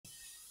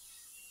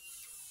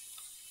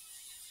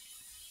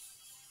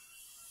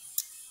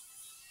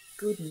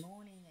Good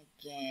morning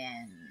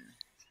again.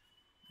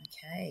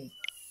 Okay,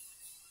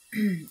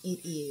 it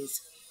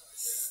is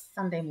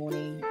Sunday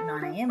morning,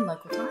 9 AM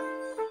local time,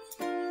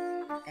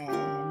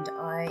 and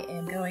I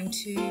am going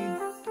to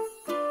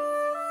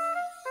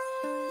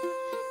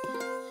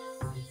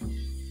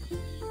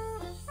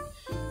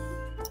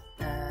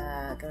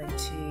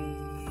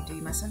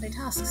do my Sunday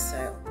tasks.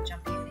 So I'll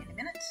jump in a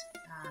minute.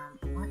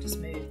 I might just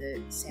move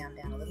the sound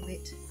down a little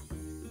bit,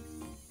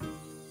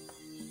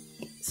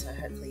 so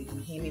hopefully you can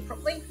hear me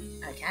properly.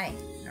 Okay,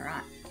 all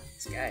right,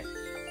 let's go.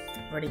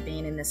 Already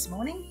been in this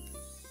morning,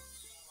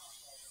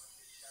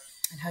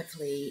 and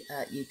hopefully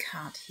you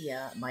can't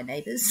hear my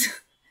neighbours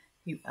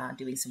who are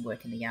doing some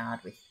work in the yard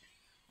with,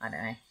 I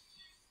don't know,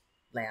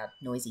 loud,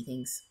 noisy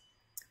things.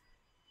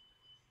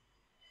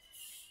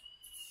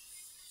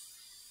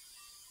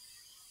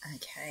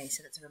 Okay,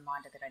 so that's a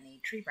reminder that I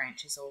need tree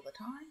branches all the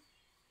time.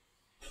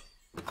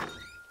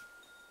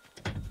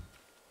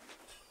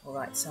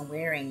 Alright, so I'm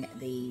wearing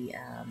the,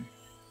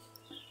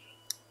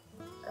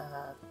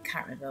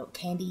 can't remember,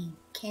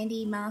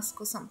 candy mask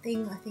or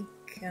something, I think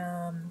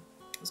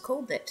it was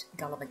called, that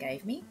Gulliver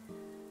gave me.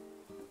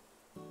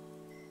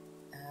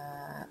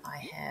 I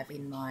have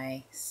in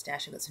my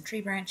stash, I've got some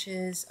tree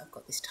branches, I've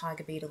got this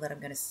tiger beetle that I'm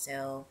going to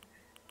sell,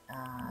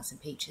 some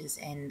peaches,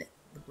 and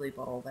the blue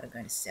bottle that I'm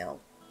going to sell.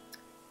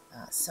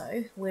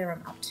 So where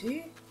I'm up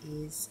to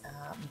is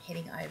I'm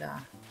heading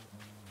over.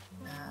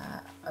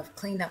 I've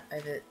cleaned up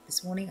over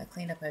this morning. I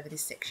cleaned up over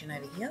this section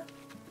over here.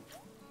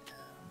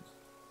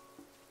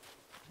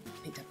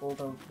 Picked up all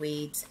the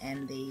weeds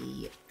and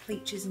the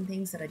peaches and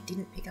things that I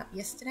didn't pick up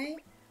yesterday.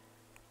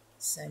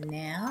 So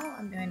now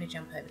I'm going to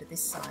jump over to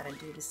this side and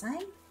do the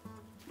same,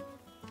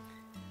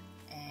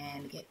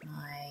 and get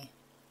my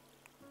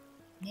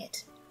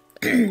net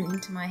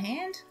into my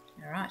hand.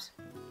 All right.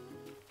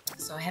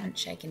 So I haven't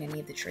shaken any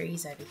of the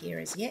trees over here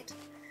as yet,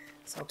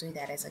 so I'll do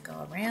that as I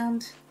go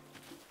around.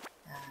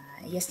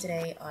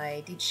 Yesterday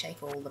I did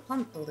shake all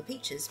the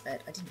peaches,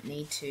 but I didn't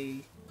need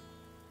to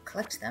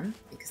collect them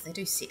because they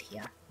do sit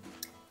here.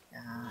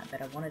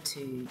 But I wanted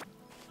to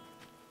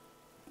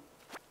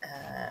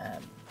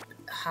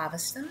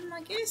harvest them,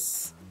 I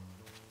guess.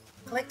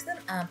 Collect them,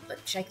 but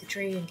shake the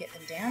tree and get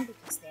them down,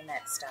 because then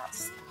that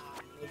starts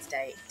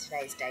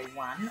today's day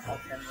one of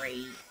them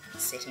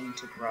resetting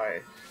to grow.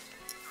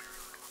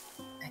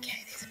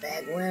 Okay, there's a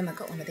bagworm. I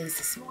got one of these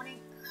this morning.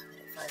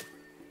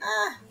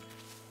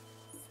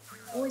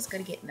 Always got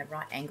to get in the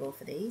right angle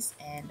for these,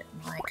 and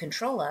my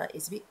controller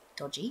is a bit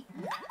dodgy.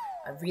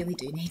 I really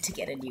do need to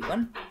get a new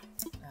one,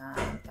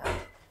 but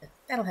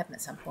that'll happen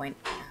at some point.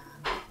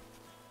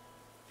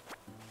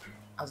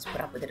 I'll just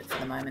put up with it for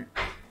the moment.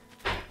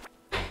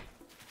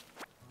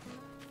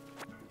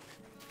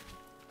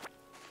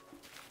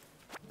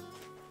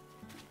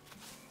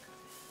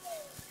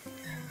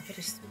 I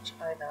better switch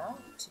over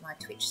to my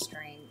Twitch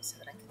stream so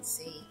that I can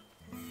see.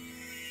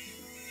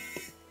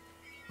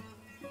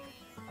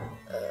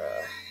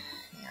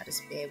 Now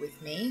just bear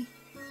with me.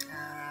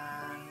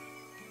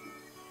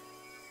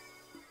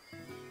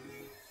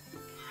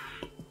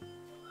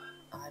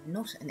 I'm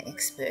not an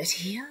expert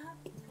here,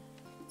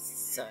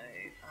 so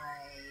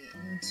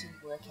I need to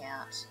work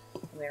out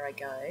where I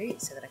go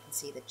so that I can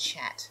see the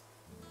chat.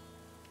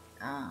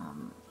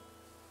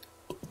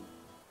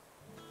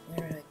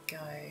 Where do I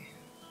go?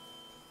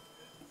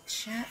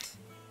 Chat.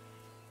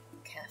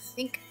 Okay, I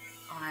think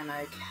I'm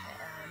okay.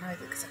 No,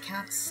 because I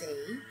can't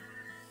see.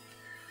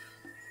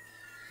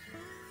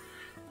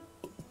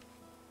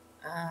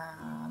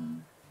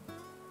 Home.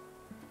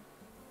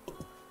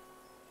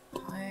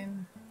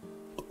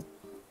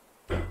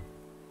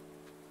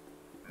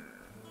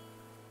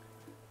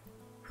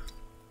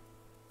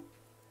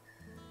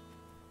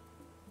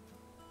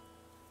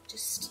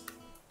 Just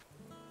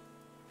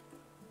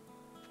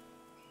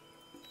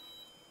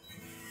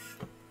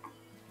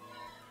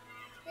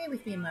bear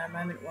with me a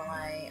moment while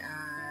I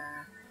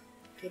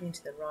get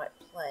into the right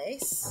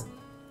place.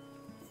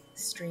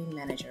 Stream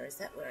manager, is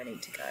that where I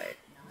need to go?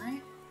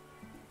 No.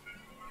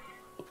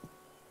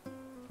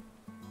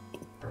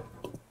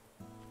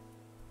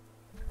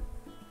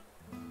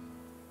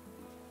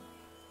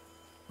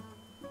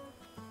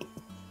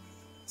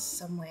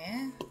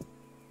 Somewhere.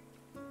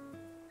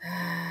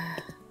 I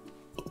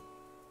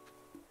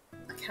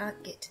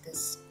can't get to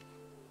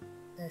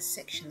the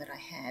section that I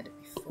had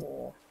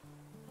before.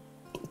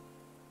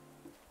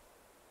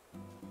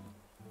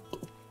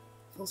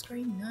 Full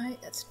screen? No,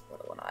 that's not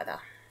what I want either.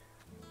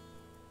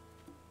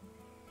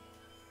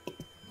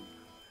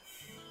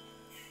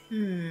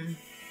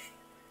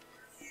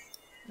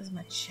 This is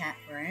my chat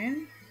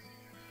room.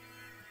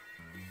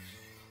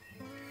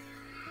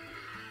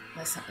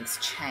 Unless something's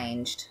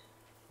changed.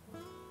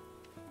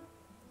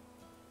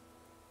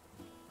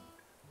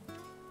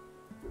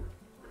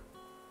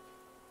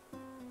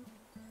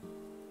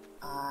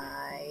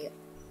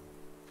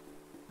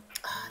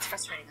 It's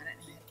frustrating, I don't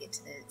know how to get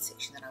to the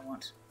section that I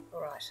want.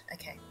 Alright,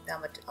 okay,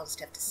 I'll just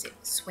have to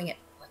swing it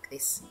like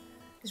this.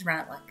 Just run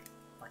it like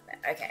that.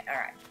 Okay,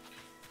 alright.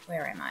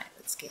 Where am I?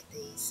 Let's get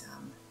these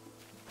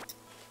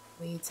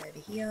weeds over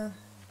here.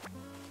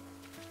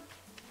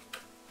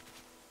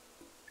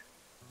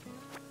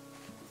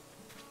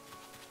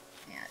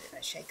 Now, did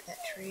I shake that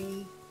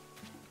tree?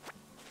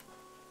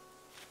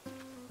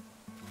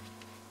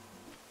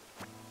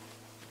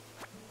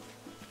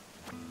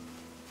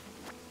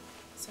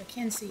 So I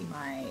can see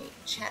my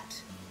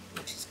chat,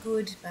 which is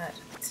good, but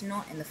it's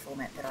not in the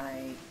format that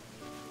I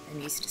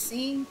am used to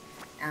seeing.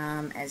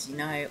 As you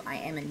know, I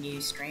am a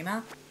new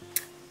streamer,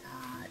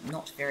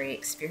 not very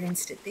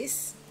experienced at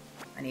this,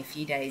 only a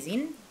few days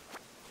in,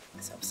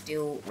 so I'm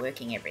still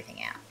working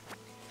everything out.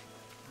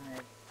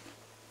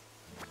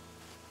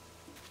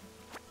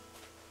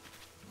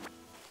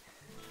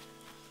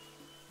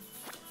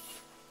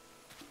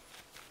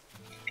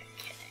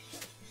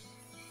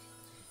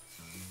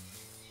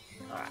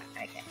 Alright,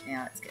 okay,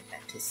 now let's get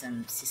back to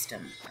some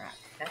system. Alright,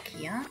 back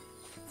here,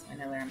 so I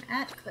know where I'm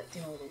at,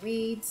 collecting all the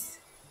weeds.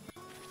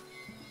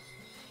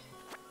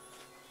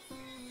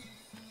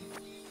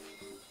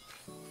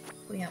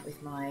 Putting up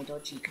with my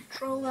dodgy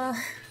controller.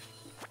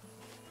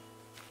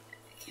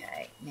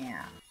 Okay,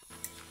 now,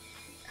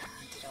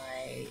 did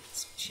I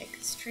check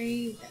this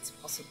tree? That's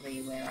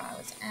possibly where I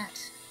was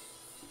at.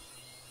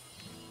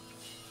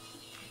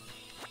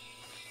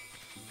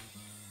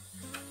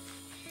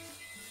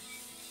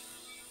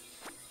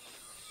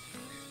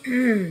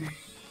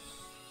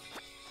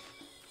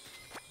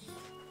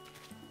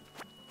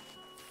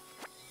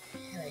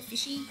 Hello,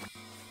 fishy.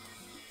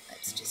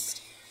 Let's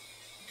just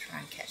try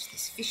and catch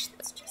this fish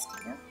that's just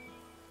here.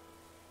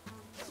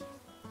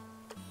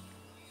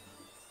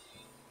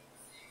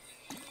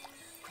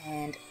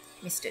 And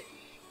missed it.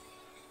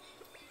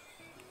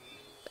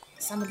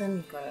 Some of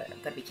them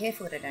I've got to be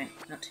careful that I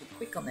don't, not too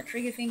quick on the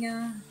trigger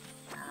finger,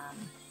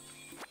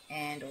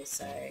 and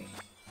also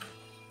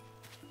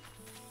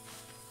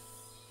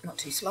not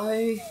too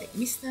slow that you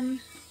miss them.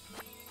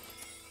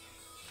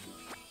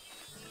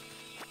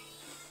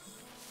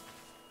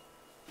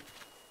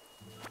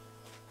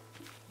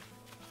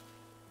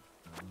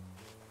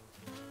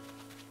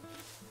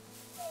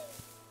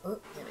 Oh,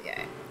 there we go.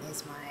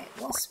 There's my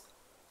wasp.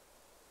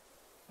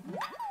 Did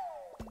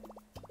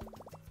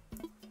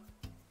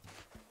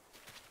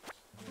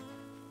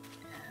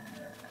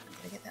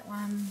I get that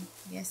one?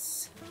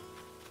 Yes.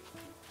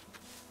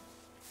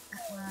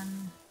 That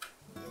one.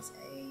 There's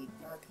a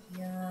bug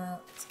here.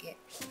 Let's get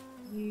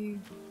you.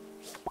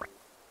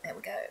 There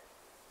we go.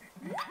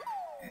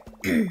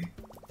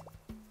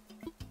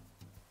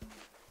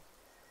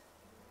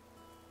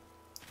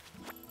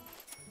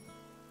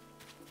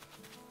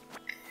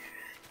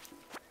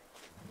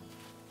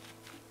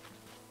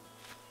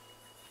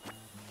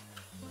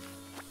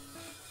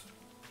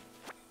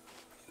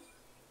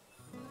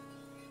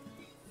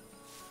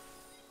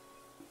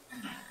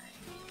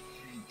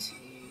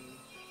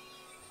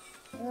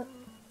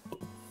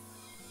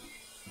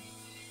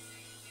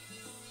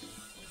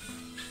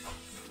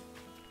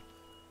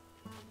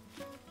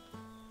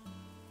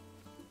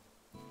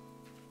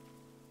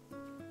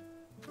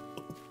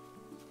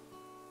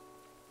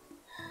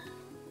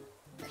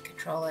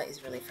 Controller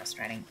is really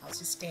frustrating. I was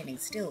just standing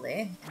still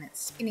there and it's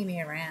spinning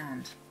me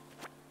around.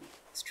 I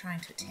was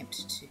trying to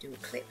attempt to do a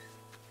clip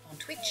on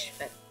Twitch,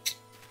 but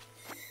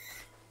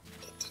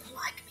it didn't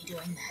like me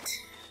doing that.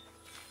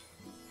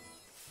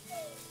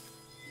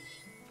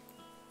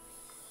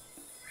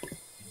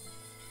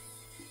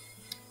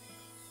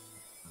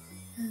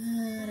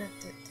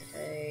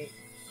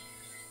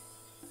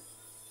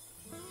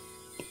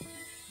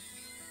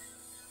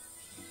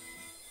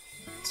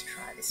 Let's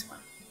try this one.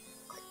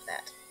 Click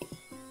that.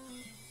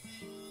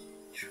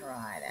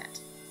 Try that.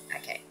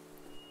 Okay.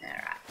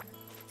 Alright.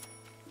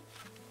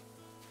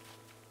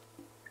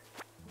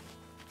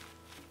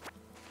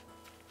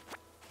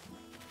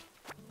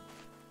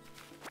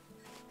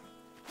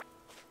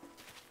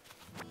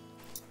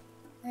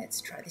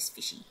 Let's try this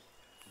fishy.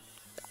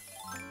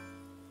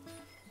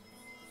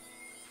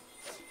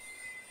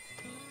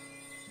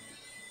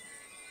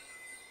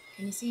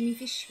 Can you see me,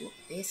 fish? Whoop,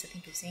 yes, I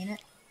think you've seen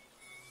it.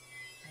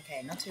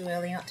 Okay, not too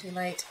early, not too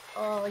late.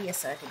 Oh,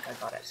 yes, I think I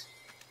got it.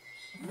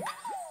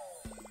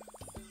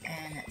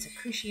 And it's a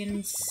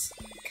Crucian's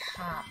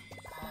carp.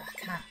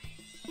 Can't.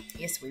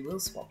 Yes, we will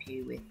swap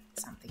you with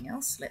something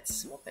else. Let's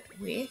swap it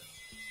with.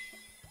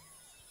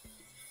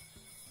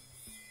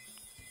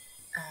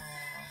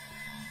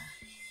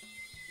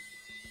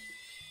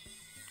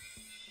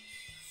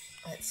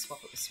 Let's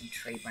swap it with some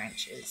tree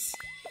branches.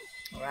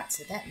 Alright,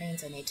 so that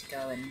means I need to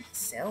go and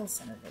sell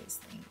some of these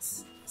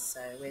things.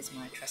 So where's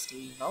my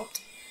trusty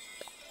vault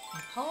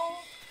and pole?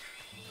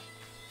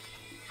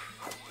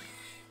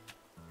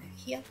 Over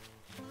here.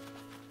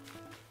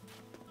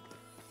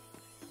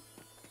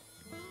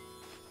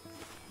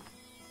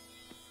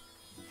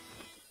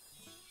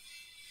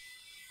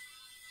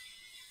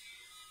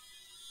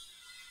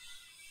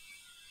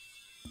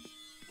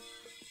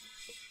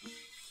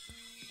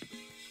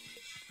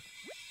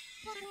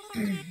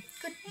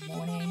 Good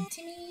morning,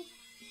 Timmy.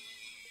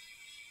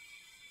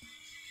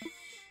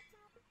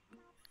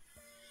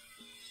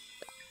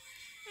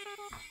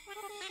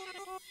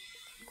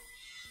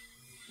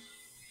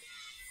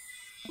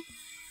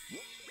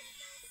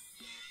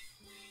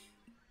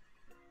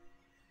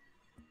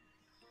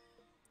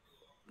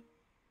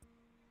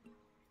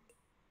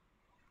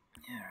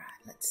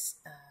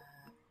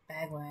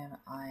 bagworm,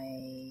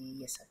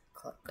 yes,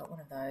 I've got one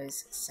of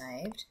those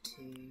saved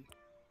to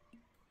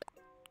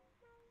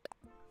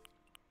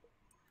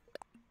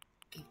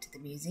give to the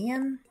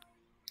museum.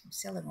 I'm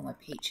selling all my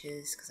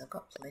peaches because I've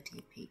got plenty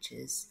of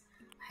peaches.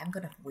 I haven't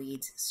got enough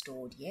weeds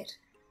stored yet.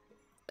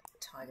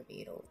 Tiger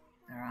beetle.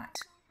 Alright.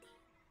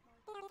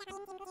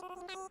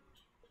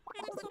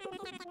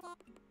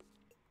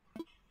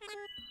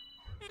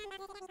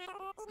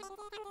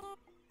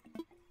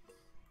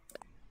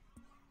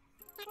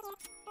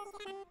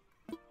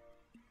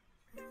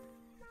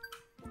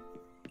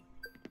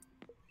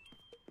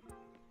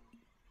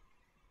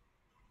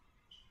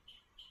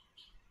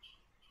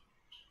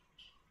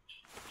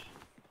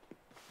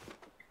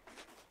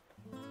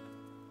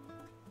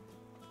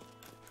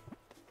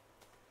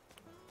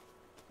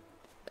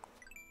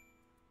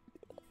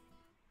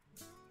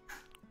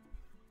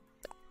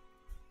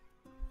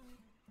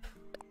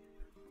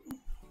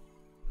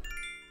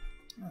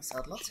 Oh, I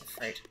sold lots of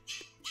fruit.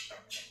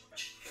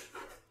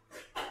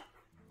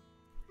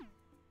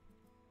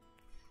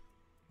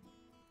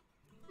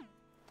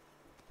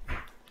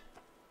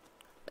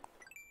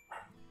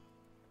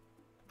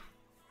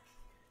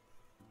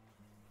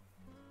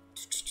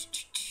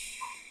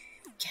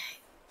 Okay.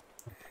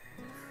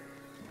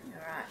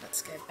 Alright,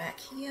 let's go back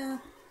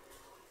here.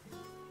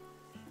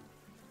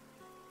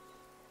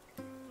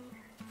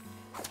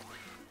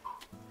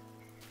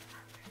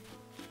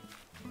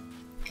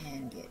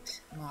 And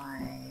get my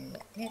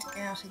net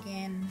out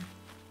again.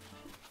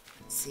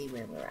 Let's see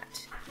where we're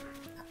at.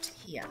 Up to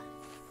here.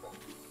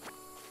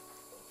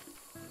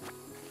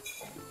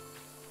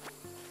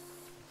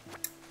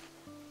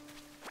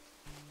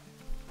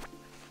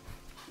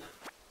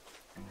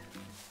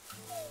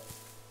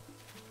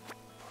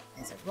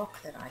 There's a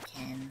rock that I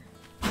can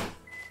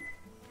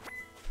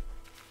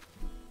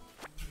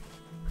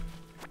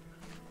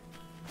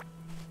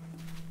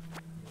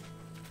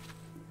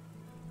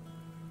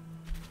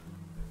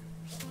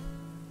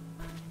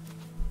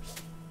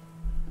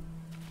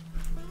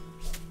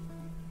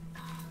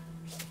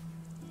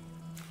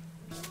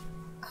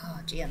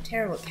gee, I'm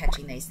terrible at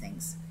catching these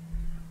things.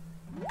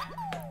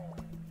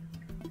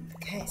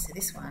 Okay, so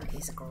this one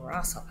is a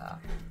grasshopper.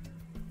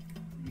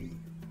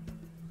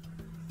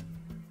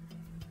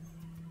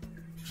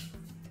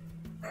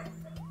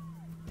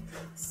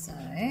 So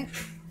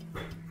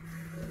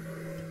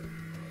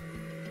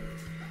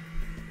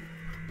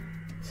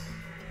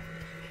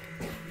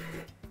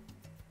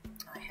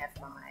I have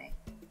my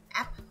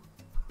app.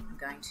 I'm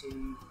going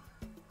to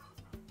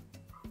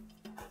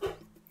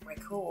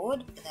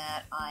record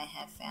that I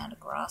have found a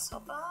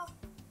grasshopper.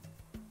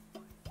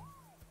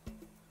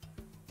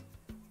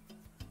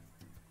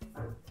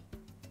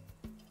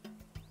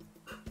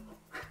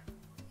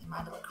 In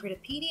my little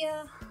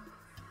Critterpedia.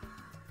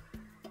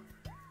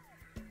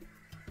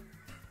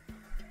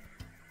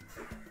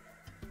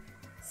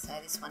 So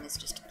this one is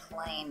just a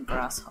plain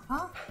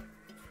grasshopper.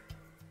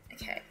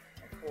 Okay,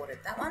 recorded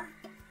that one.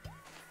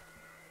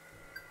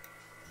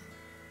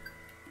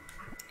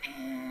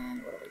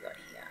 And what have we got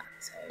here?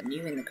 So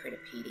new in the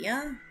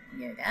Critterpedia,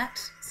 we know that.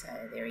 So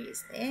there he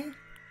is there.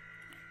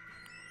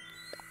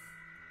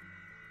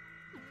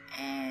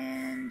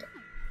 And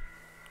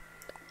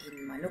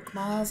in my Nook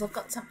Miles I've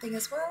got something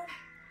as well.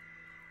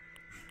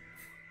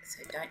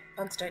 So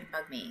bugs don't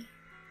bug me.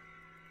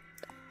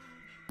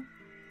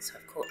 So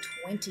I've caught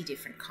 20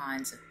 different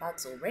kinds of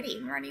bugs already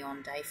and we're only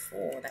on day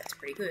 4. That's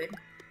pretty good.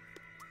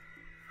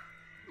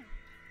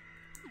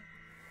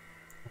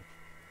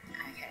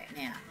 Okay,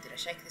 now, did I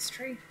shake this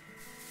tree?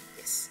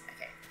 Yes,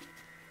 okay.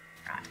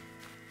 Right,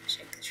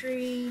 shake the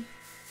tree.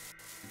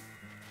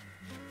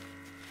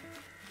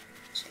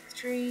 Shake the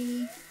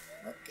tree.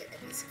 Look, get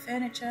a piece of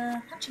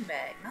furniture. Punching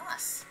bag,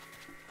 nice.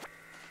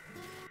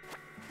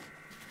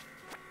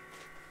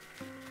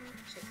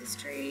 Shake this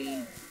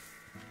tree.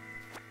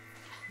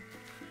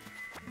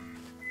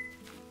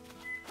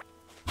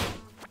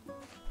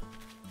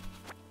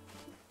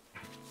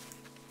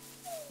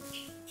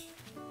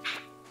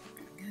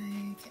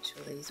 Catch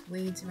all these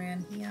weeds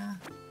around here.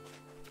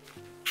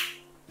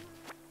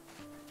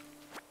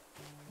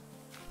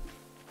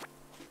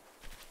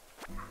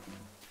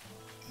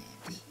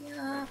 And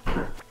here.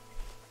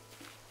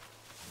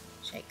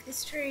 Shake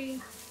this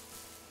tree.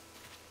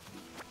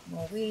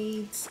 More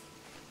weeds.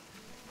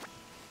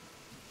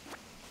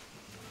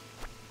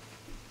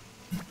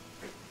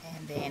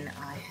 And then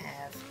I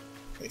have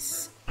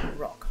this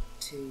rock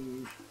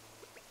to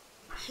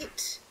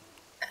hit.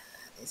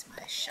 There's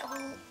my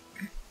shovel.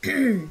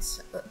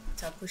 So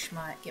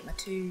I'll get my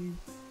 2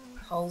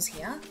 holes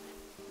here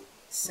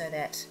so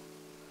that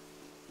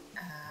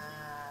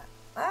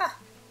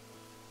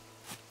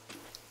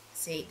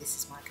see, this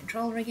is my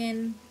controller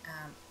again.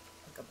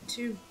 I've got my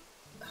 2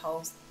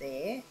 holes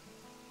there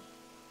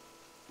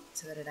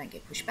so that I don't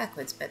get pushed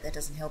backwards, but that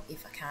doesn't help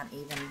if I can't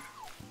even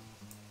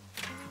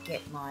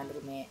get my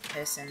little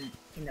person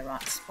in the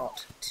right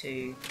spot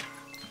to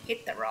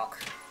hit the rock.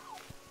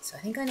 So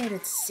I think I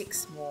needed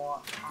 6 more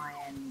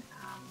iron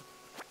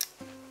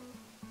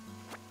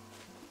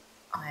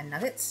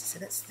nuggets, so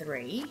that's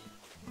 3.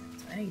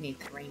 So I only need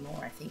 3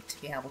 more, I think,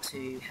 to be able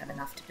to have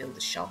enough to build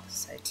a shop.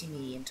 So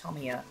Timmy and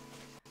Tommy are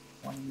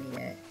wanting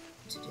me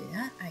to do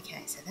that.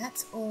 Okay, so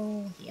that's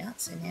all here.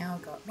 So now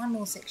I've got one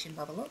more section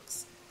by the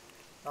looks.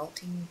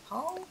 Bolting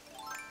pole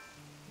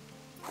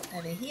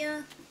over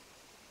here.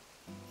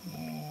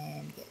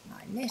 And get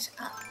my net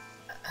up.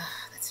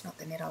 That's not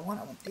the net I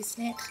want this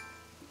net.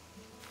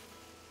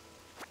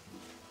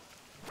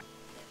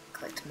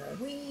 Collect more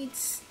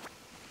weeds.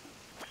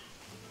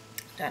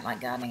 Don't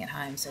like gardening at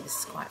home, so this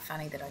is quite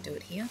funny that I do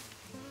it here.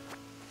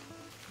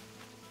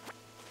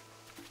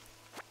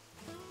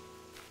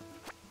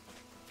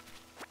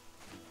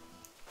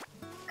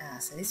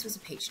 So this was a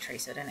peach tree,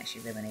 so I don't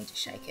actually really need to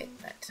shake it,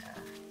 but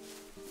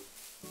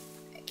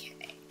okay,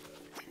 there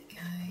we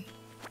go.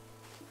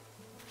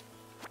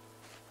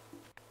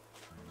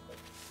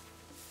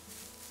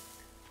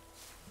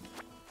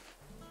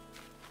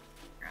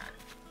 Right,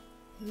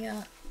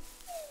 here.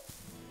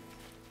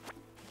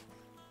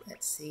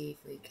 Let's see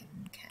if we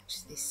can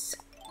catch this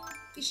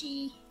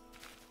fishy.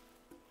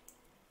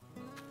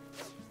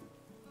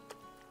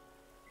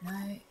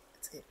 No,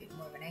 let's get a bit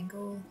more of an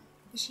angle.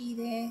 Fishy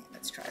there.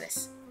 Let's try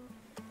this.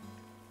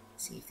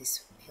 See if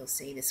he'll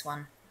see this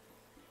one.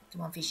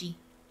 Come on, fishy.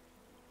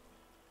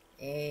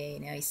 There,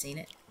 now he's seen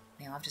it.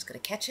 Now I've just got to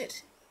catch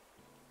it.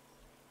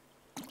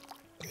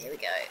 There we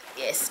go.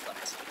 Yes, got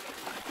it.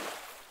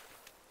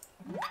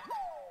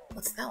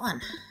 What's that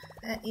one?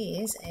 That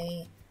is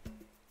a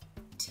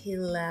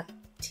tilapia.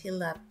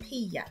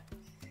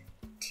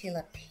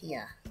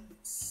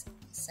 Let's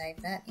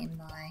save that in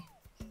my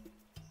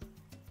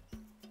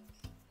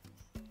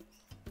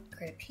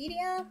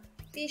Critterpedia.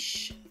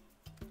 Fish.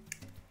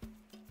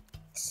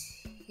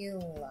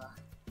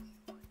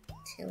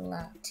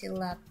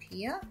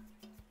 Tilapia.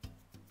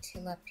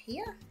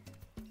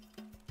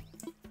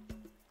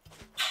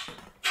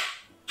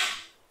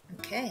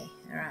 Okay,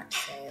 alright,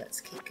 so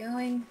let's keep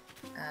going.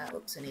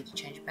 Oops, I need to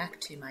change back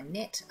to my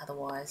net,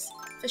 otherwise,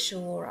 for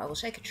sure, I will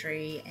shake a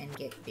tree and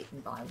get bitten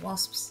by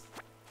wasps.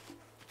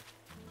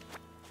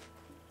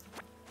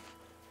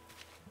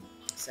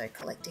 So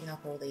collecting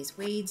up all these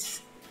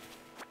weeds,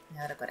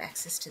 now that I've got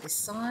access to this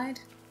side.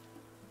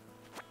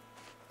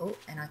 Oh,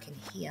 and I can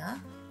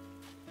hear,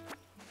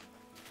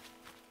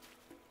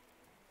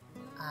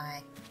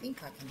 I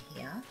think I can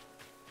hear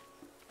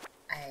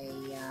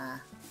a,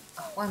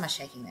 oh, why am I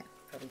shaking that?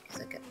 Probably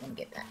because I want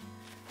to get that.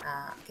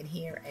 I can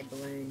hear a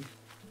balloon.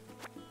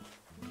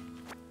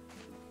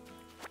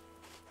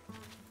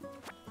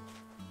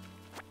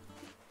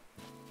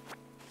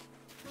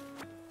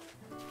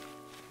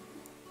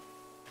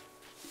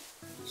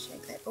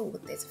 Shake that. Oh,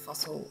 look, there's a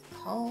fossil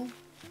hole.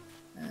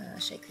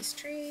 Shake this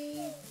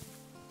tree.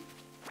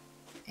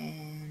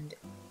 And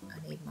I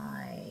need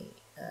my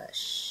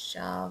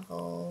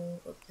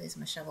shovel. Oh, there's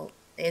my shovel.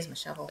 There's my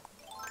shovel.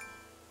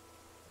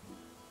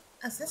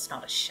 Oh, so that's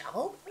not a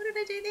shovel. What did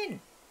I do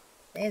then?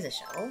 There's a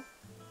shovel.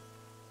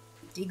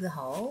 Dig the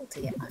hole to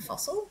get my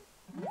fossil.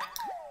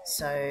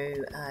 So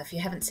if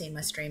you haven't seen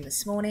my stream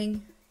this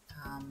morning,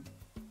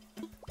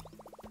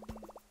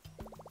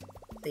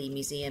 the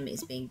museum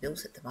is being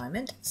built at the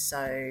moment,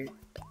 so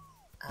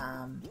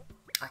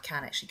I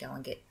can't actually go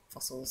and get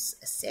fossils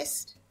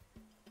assessed.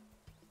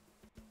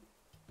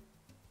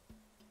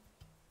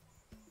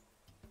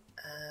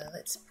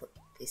 Let's put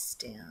this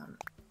down.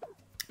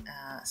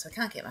 So I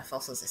can't get my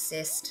fossils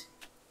assessed,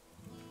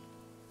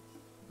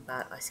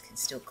 but I can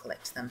still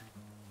collect them.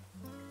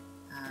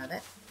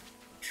 That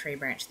tree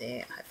branch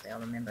there, hopefully I'll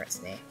remember it's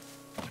there.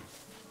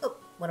 Oh,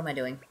 what am I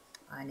doing?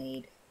 I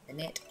need the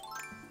net.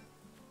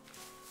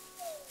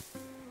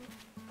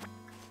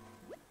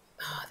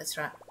 Oh, that's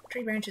right,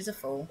 tree branches are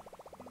full.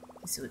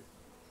 This would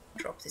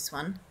drop this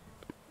one.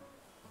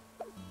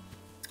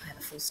 I have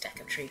a full stack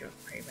of tree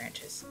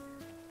branches.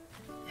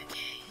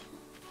 Okay.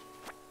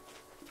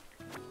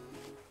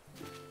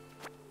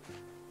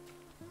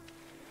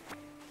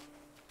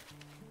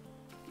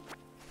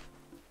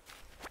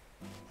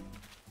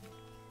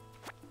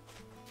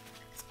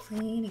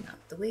 Cleaning up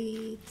the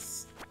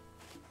weeds.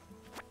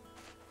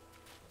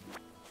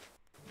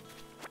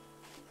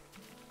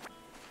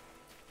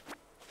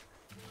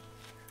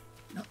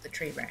 Not the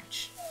tree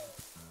branch.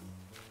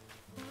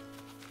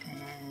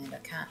 And I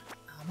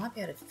might be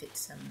able to fit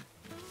some,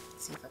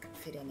 see if I can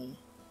fit any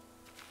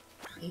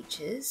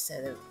peaches. So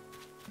that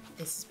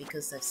this is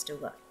because they've still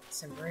got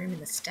some room in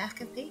the stack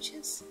of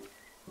peaches.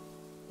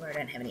 Where I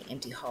don't have any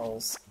empty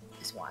holes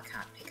is why I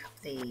can't pick up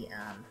the,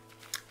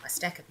 my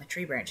stack of my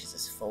tree branches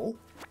is full.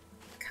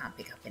 Can't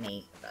pick up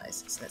any of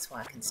those, so that's why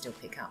I can still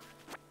pick up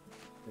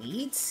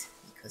weeds,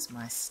 because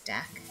my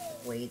stack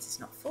of weeds is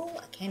not full.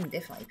 I can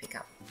definitely pick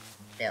up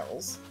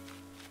bells.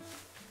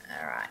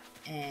 Alright,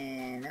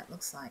 and that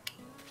looks like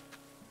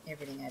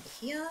everything over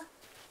here,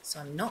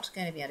 so I'm not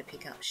going to be able to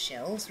pick up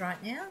shells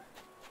right now.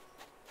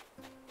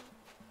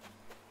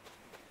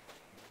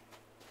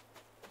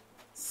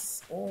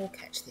 Or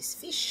catch this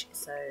fish,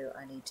 so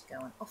I need to go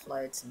and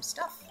offload some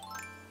stuff.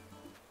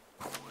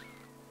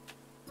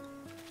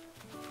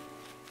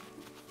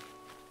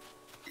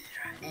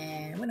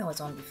 And when I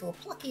was on before,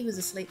 Plucky was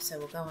asleep, so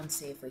we'll go and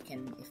see if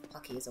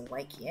Plucky is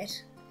awake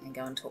yet, and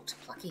go and talk to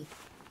Plucky.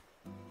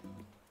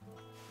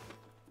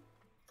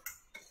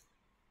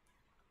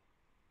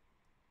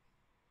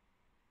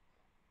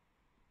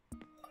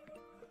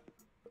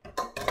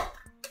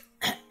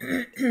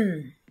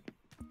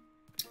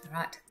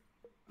 Alright.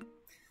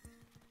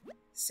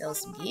 Sell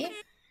some gear.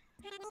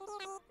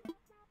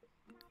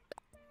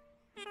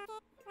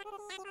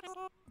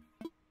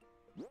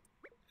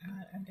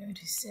 Alright, I'm going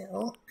to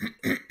sell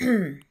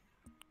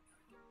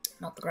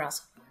not the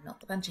grasshopper, not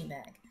the punching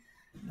bag,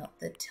 not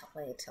the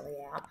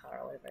teleapa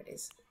or whatever it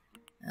is.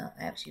 I'm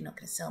actually not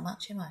going to sell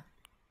much, am I?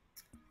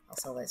 I'll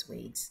sell those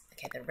weeds.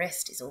 Okay, the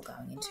rest is all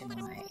going into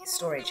my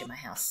storage in my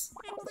house.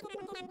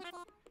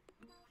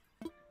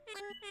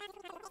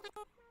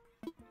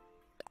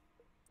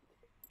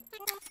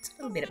 It's a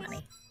little bit of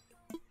money.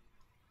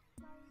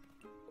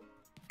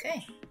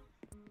 Okay.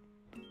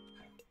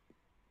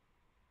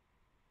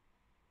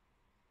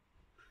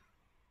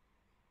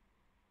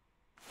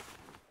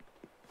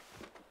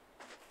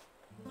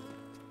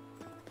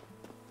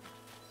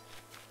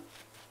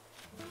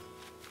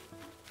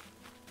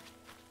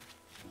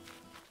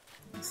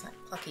 Looks like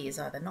Plucky is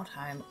either not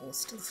home or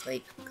still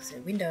asleep because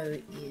her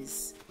window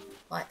is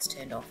lights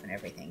turned off and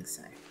everything,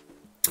 so.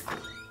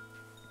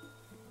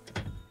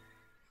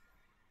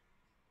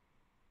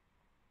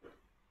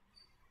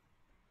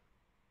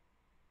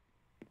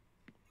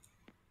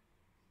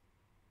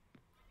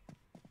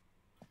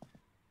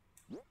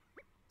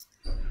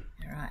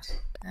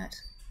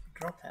 Alright,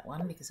 drop that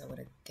one because I want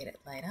to get it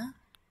later.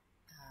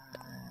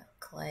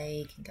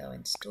 Clay can go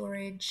in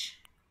storage.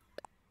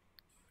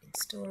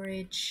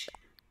 Storage.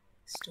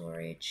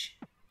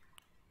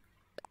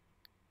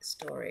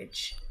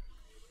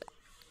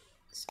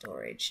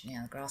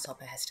 Now the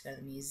grasshopper has to go to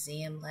the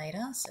museum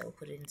later, so we'll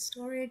put it in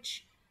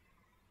storage.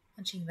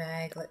 Punching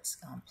bag, let's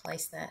go and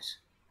place that.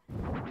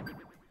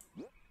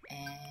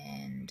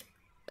 And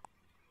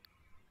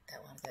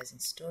that one goes in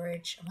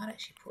storage. I might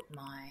actually put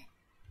my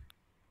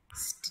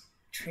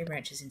tree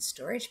branches in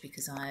storage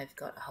because I've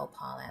got a whole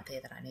pile out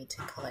there that I need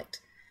to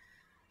collect.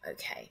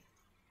 Okay.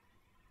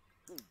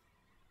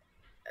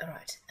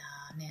 Alright,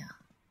 now,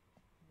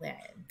 we're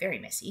very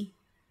messy,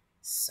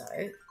 so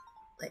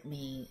let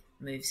me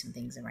move some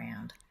things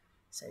around.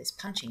 So this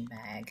punching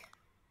bag,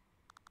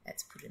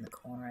 that's put in the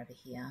corner over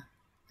here.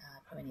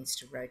 Probably needs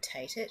to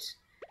rotate it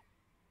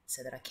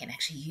so that I can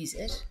actually use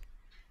it.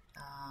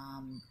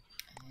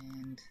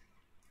 And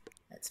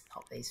let's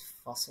pop these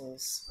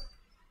fossils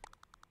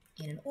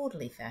in an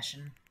orderly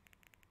fashion.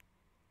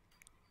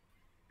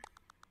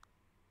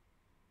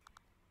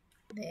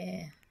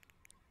 There.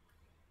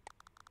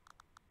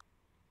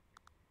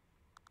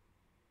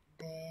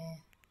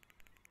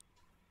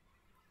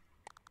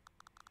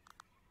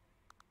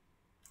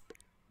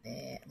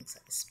 There, looks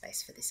like there's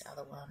space for this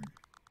other one.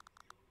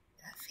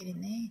 Does that fit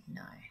in there?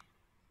 No. I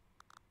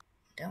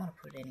don't want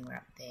to put it anywhere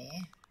up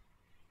there.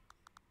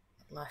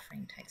 That life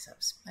ring takes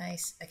up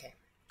space. Okay,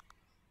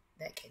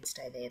 that can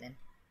stay there then.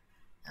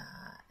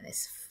 And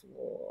this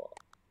floor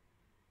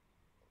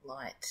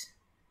light.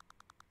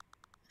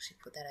 Actually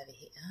put that over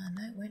here.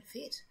 No, it won't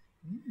fit.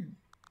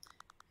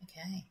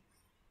 Okay.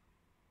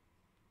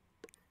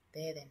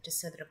 There then, just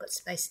so that I've got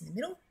space in the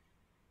middle.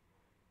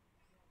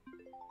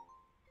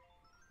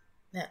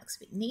 That looks a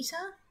bit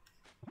neater.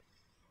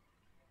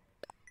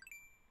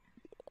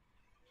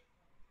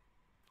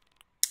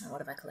 What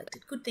have I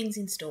collected? Good things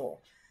in store.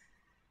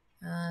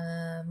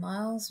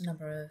 Miles,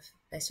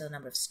 based on the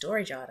number of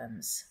storage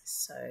items.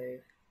 So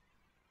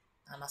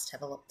I must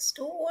have a lot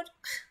stored.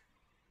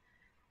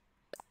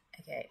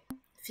 Okay,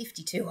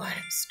 52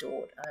 items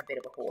stored. I'm a bit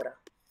of a hoarder.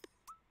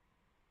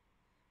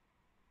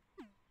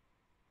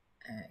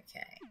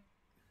 Okay.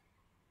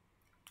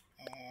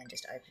 And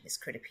just open this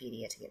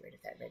Critopedia to get rid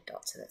of that red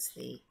dot. So that's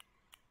the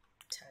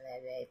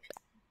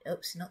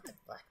oops, not the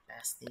black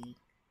bass, the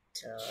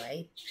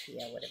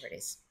tilapia, whatever it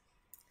is.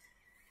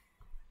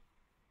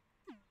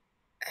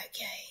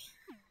 Okay.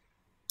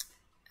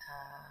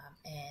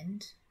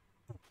 And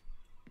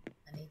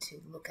I need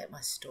to look at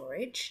my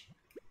storage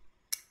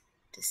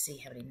to see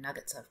how many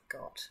nuggets I've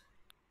got.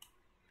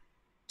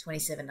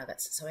 27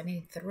 nuggets. So I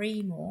need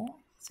 3 more.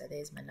 So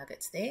there's my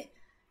nuggets there.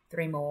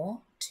 3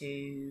 more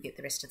to get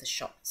the rest of the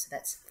shop. So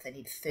they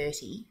need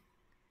 30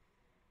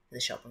 for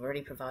the shop. I've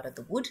already provided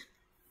the wood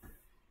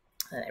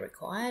that they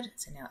required.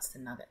 So now it's the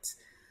nuggets.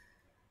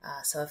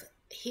 So I've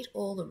hit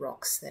all the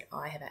rocks that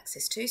I have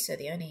access to. So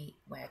the only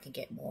way I can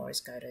get more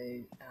is go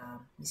to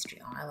Mystery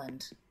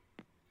Island.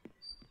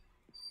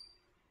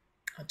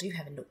 I do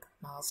have a Nook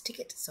Miles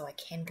ticket, so I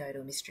can go to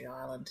a Mystery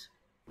Island.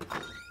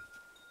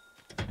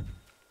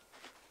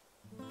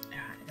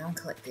 Alright, go and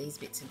collect these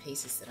bits and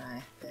pieces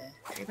that the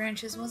tree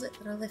branches, was it,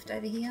 that I left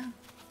over here?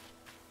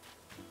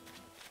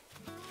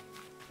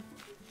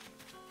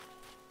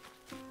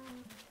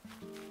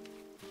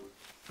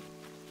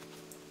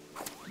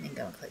 And then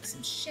go and collect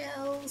some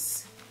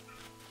shells.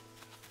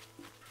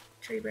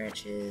 Tree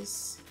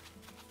branches.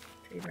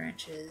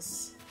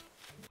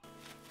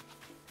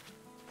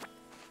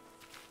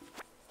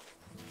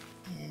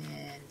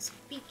 some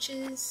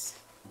beaches.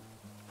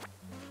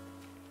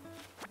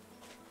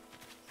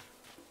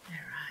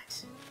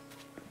 Alright.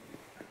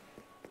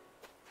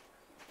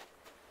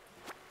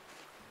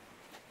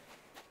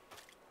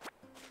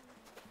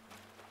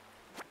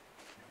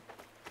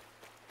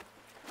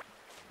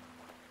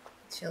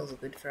 Shells are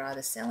good for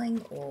either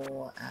selling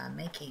or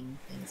making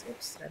things.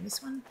 Oops, did I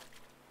miss one?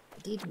 I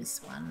did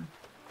miss one.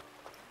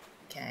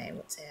 Okay,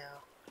 what's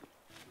our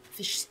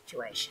fish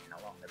situation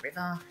along the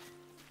river?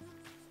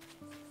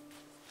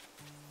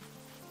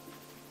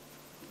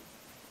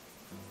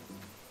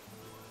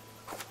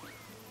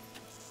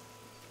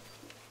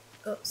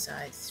 Oh, so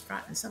I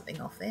frightened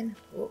something off then.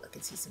 Oh, I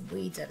can see some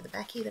weeds over the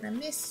back here that I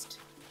missed.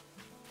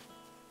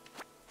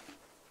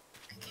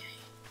 Okay.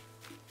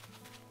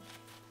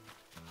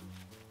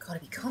 Got to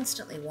be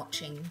constantly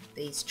watching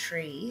these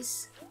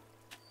trees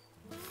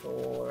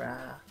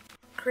for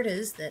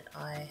critters that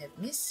I have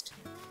missed.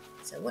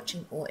 So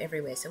watching all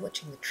everywhere. So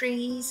watching the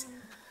trees,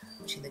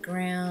 watching the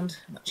ground,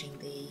 watching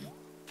the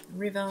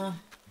river,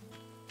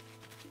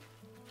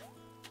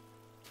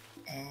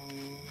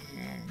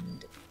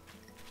 and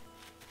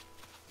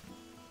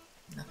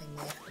nothing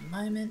there for the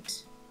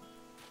moment.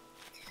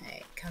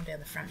 Okay, come down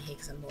the front here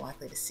because I'm more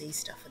likely to see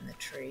stuff in the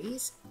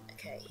trees.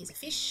 Okay, here's a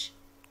fish.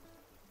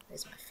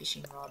 There's my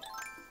fishing rod.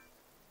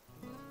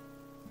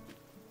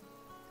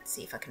 Let's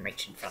see if I can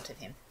reach in front of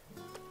him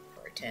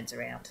before he turns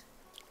around.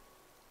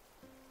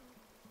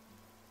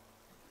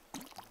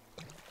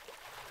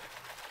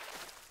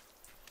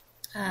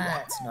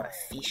 Ah, it's not a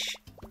fish.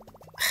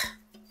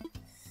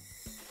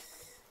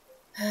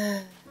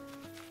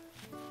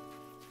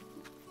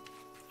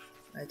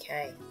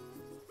 Okay,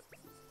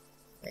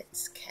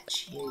 let's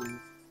catch you.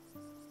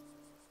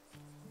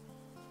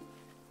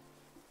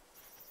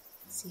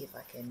 See if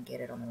I can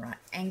get it on the right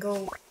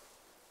angle.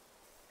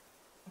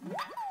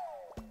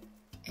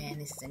 And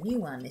this is a new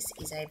one. This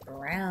is a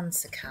brown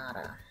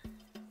cicada.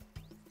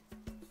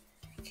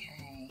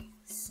 Okay,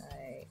 so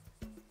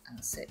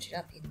I'll search it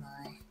up in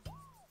my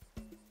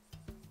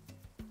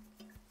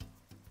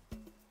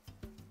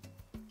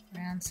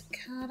brown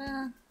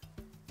cicada.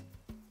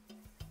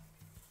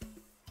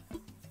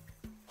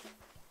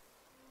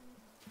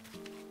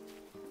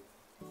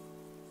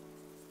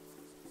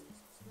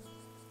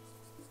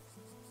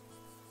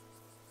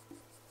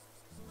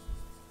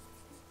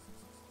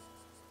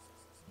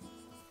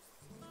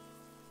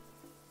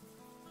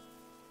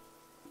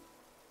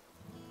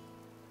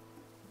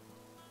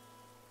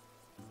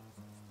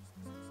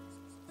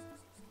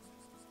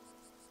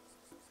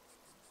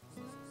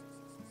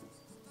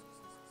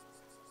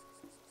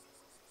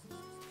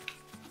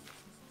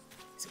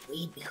 There's a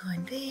weed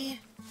behind there.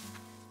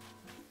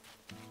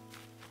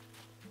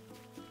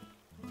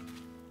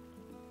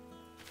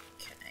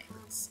 Okay,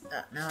 let's.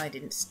 No, I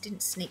didn't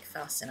sneak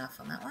fast enough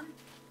on that one.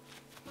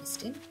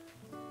 Missed him.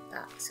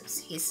 But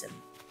here's some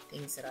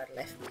things that I'd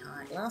left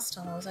behind last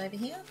time I was over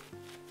here.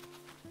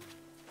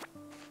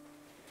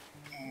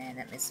 And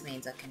that just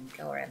means I can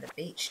go around the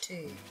beach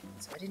too.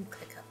 So I didn't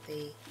click up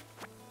the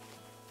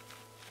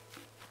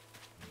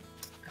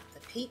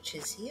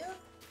peaches here.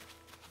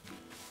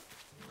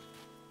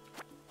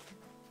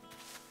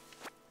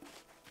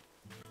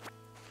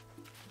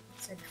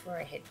 So before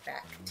I head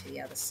back to the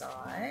other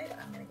side,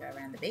 I'm going to go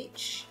around the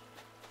beach,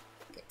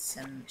 get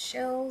some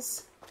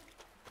shells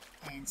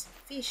and some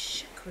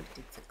fish. Could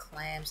dig for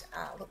clams.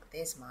 Ah, look,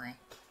 there's my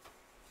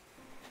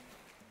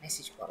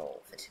message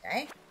bottle for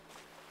today.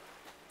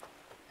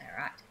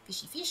 Alright,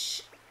 fishy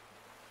fish.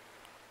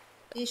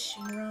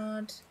 Fishing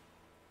rod.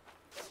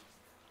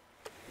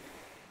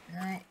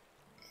 No,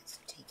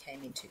 he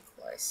came in too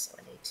close, so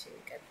I need to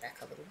go back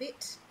a little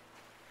bit.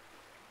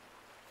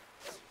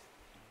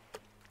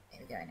 There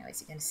we go. Now is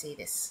he going to see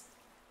this?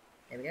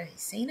 There we go.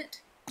 He's seen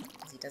it.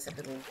 As he does a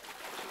little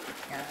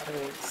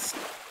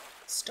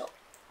stop.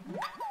 He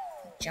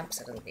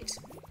jumps a little bit.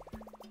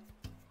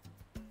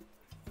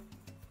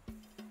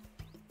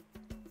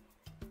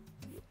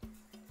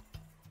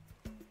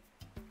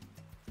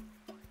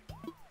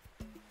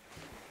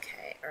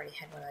 Okay, already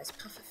had one of those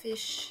puffer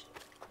fish.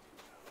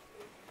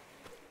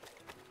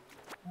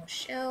 More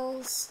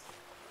shells.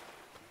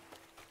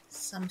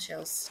 Some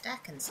shells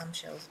stack and some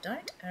shells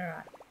don't.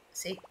 Alright,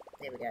 see,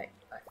 there we go.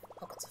 My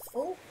pockets are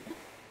full.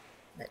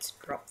 Let's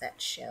drop that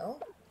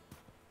shell.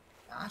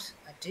 But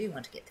I do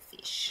want to get the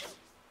fish.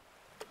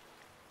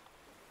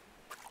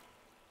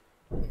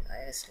 Move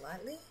over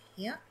slightly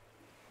here.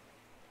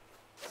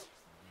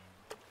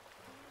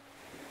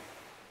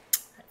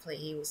 Hopefully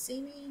he will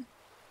see me.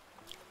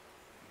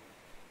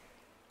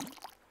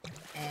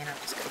 And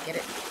I've just got to get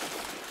it.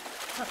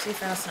 Not too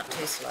fast, not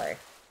too slow.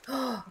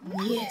 Oh,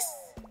 yes!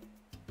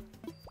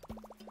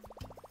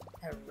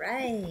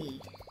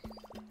 Hooray!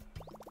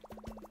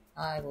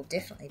 I will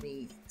definitely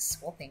be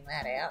swapping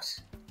that out.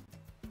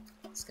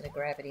 Just going to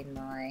grab it in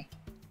my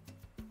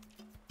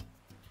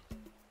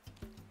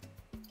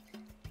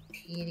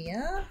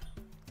Pedia.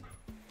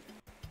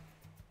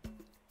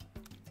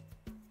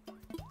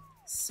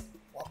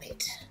 Swap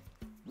it.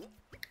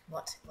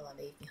 What will I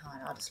leave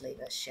behind? I'll just leave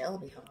a shell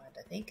behind,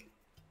 I think.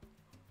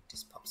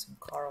 Just pop some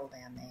coral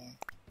down there.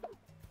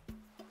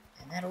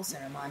 And that also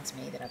reminds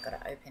me that I've got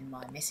to open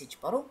my message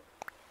bottle.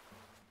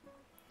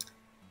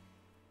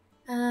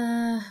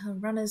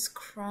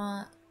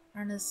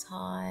 Runner's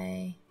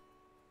high.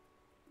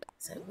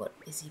 So what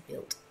is he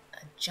built?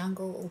 A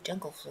jungle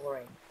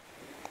flooring.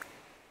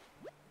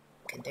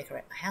 Can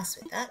decorate my house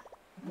with that.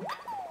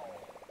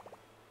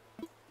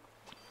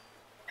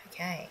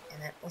 Okay,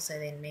 and that also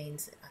then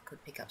means that I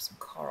could pick up some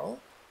coral.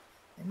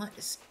 We might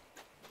just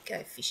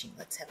go fishing.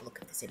 Let's have a look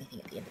if there's anything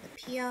at the end of the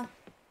pier.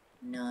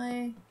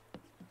 No.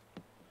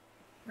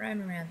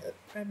 Roam around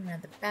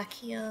the back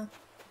here.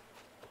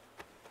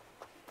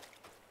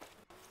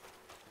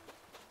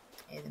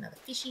 There's another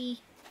fishy.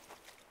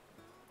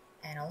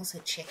 And I'll also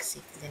check see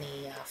if there's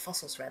any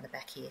fossils around the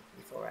back here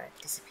before I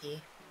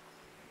disappear.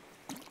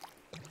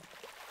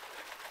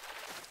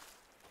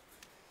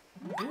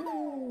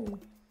 Ooh.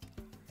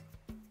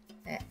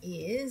 That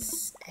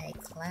is a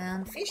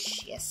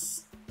clownfish,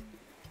 yes.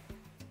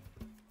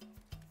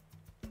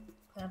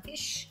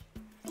 Clownfish.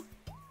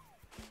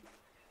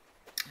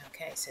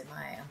 Okay, so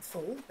I'm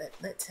full, but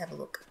let's have a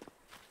look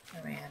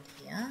around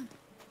here.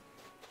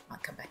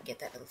 Might come back and get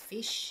that little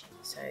fish.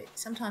 So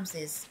sometimes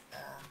there's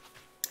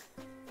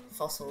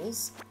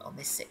fossils on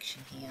this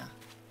section here,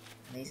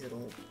 and these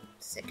little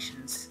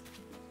sections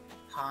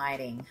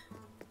hiding.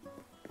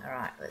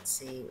 Alright, let's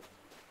see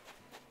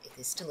if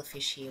there's still a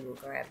fish here. We'll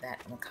grab that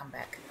and we'll come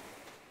back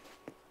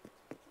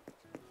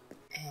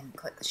and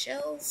collect the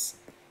shells.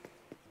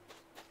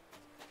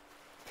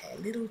 Okay,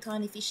 little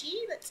tiny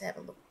fishy. Let's have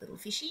a look, little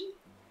fishy.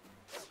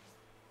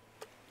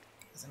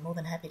 Because I'm more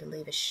than happy to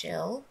leave a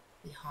shell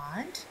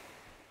behind,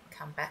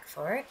 come back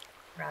for it,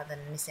 rather than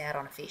miss out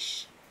on a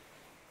fish.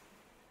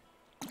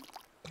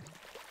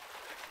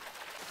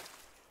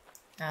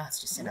 Ah,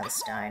 it's just another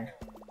stone.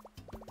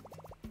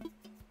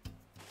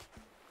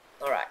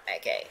 Alright,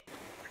 okay.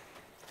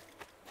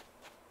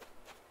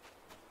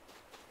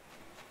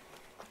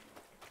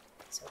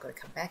 So I've got to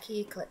come back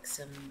here, collect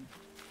some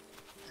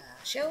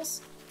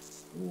shells.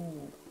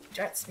 Ooh,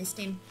 drats, missed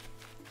him.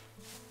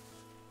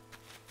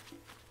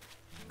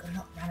 I've got to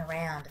not run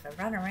around. If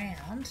I run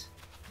around,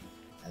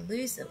 I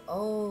lose them.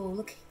 Oh,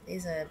 look,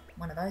 there's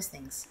one of those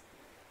things.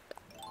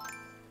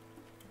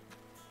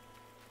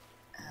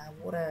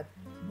 Water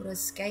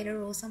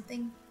skater or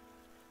something.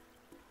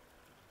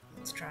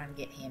 Let's try and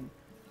get him.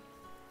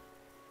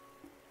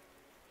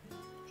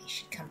 He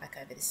should come back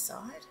over this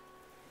side.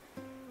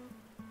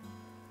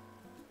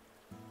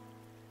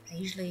 They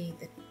usually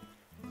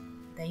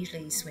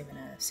swim in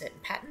a certain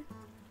pattern.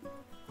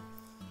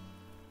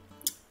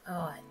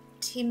 Oh,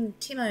 Timo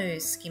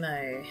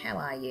Skimo, how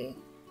are you?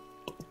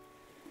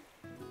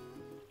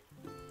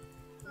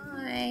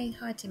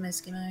 Hi Timo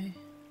Skimo.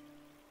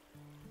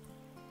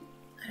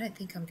 I don't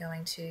think I'm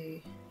going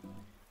to...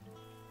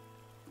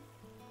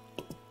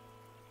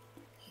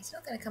 He's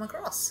not going to come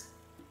across.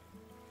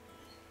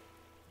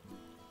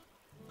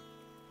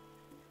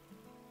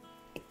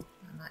 I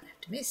might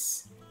have to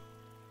miss.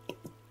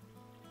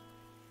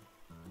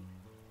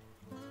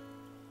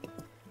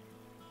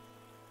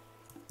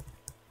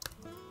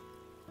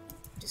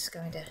 Just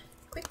going to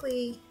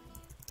quickly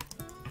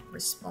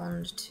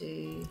respond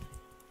to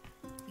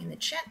in the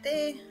chat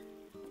there.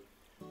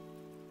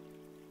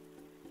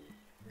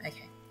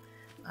 Okay,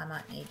 I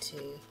might need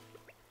to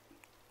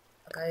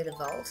go to the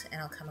vault and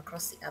I'll come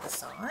across the other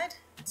side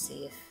and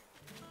see if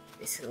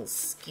this little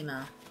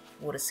skimmer,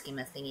 water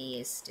skimmer thingy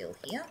is still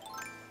here.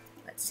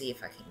 Let's see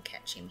if I can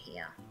catch him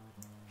here.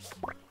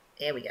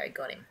 There we go,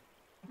 got him.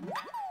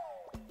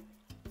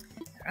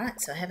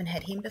 Alright, so I haven't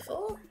had him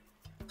before.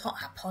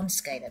 A pond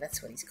skater,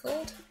 that's what he's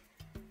called.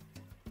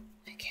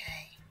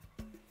 Okay.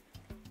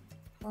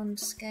 Pond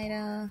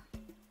skater.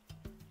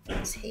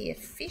 Is he a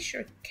fish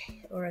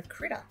or a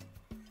critter?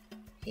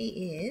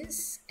 He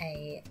is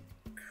a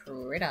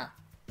critter.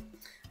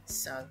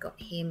 So I've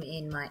got him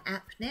in my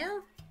app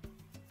now.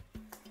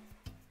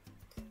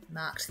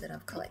 Marked that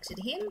I've collected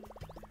him.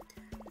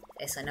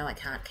 Yes, I know I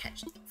can't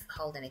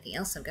hold anything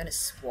else. I'm going to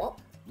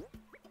swap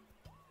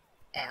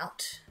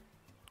out.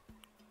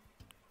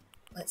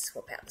 Let's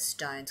swap out the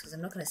stones because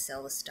I'm not going to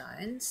sell the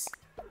stones.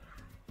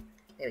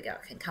 There we go.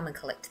 I can come and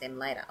collect them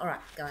later. All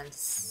right, go and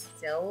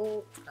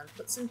sell. Go and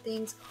put some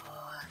things.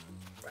 Oh,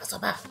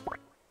 grasshopper.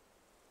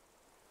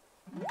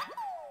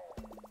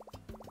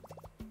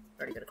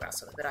 Already got a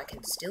grasshopper, but I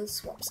can still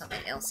swap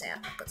something else out.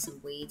 I've got some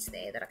weeds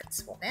there that I can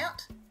swap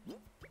out.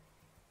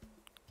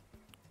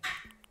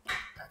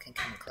 I can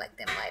come and collect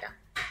them later.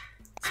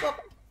 Swap.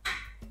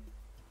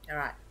 All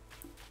right.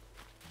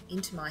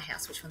 Into my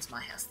house. Which one's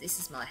my house? This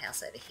is my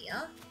house over here.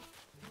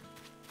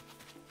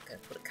 I'm going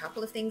to put a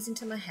couple of things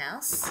into my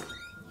house.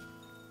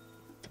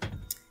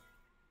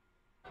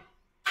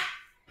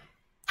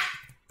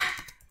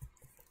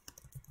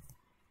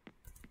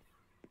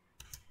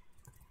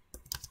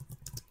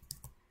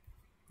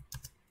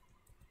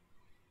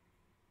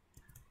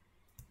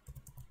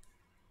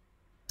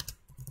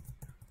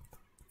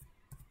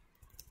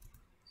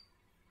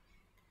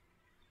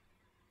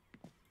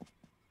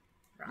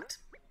 Right.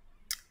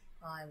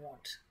 I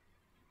want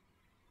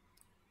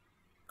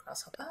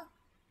grasshopper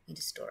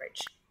into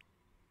storage.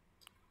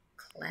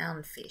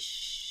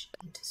 Clownfish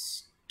into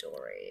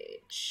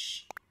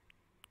storage.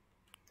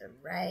 The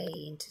ray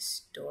into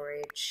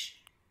storage.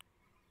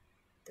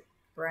 The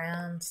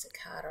brown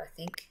cicada, I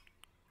think.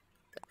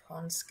 The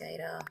pond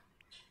skater.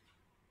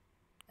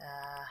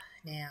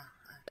 Now,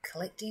 I'm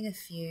collecting a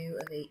few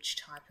of each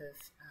type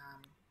of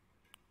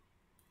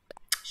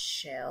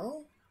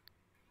shell.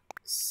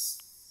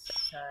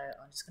 So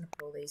I'm just going to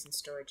put all these in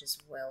storage as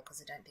well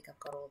because I don't think I've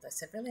got all of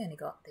this. I've really only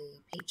got the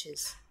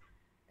peaches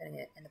and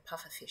the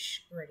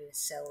pufferfish ready to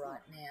sell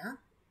right now.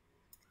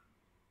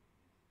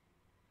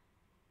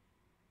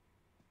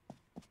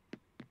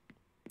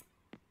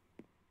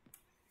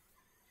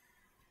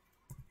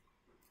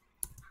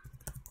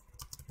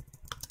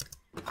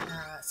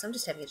 So I'm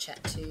just having a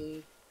chat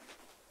to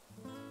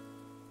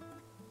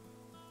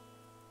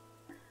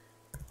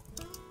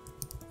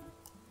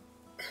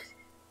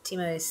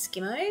Timo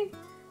Skimo.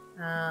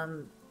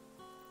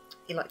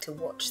 You like to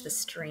watch the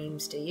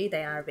streams, do you?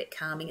 They are a bit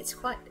calming.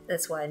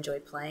 That's why I enjoy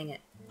playing it.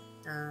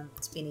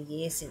 It's been a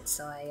year since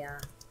I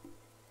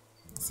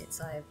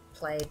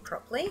played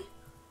properly,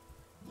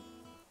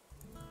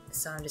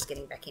 so I'm just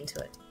getting back into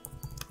it.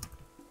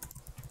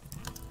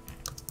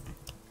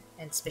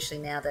 And especially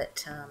now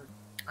that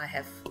I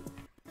have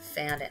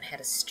found out how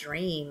to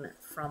stream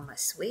from my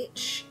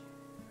Switch,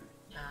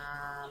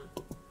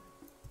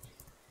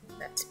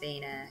 that's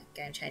been a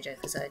game changer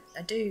because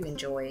I do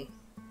enjoy,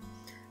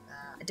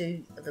 I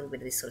do a little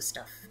bit of this sort of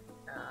stuff,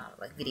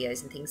 like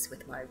videos and things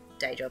with my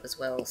day job as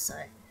well, so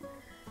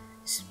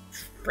just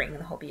bring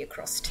the hobby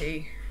across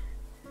to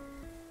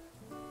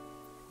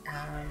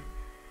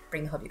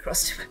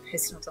my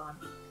personal time.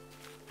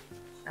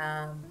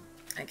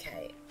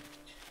 Okay.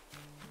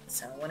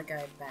 So I want to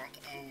go back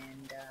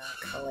and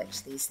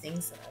collect these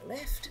things that I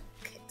left.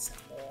 Get some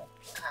more.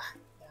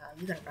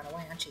 You're going to run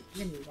away, aren't you?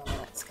 You're going to be one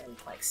that's going to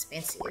be quite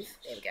expensive.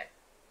 There we go.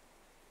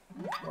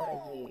 What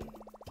are you?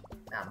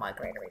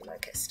 Migratory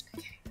locust.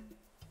 Okay.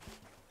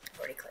 I've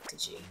already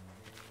collected you.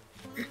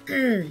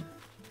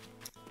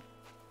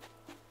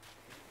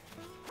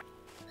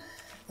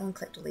 Go and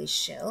collect all these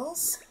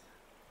shells.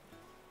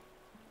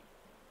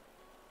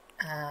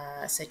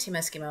 So Timo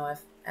Skimo,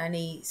 I've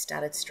only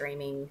started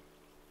streaming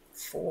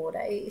 4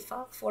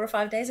 or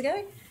 5 days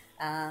ago.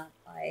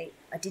 I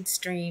did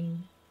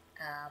stream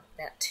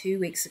about 2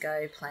 weeks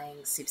ago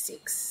playing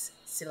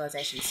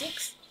Civilization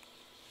 6.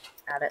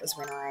 That was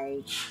when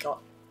I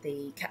got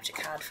the capture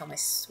card for my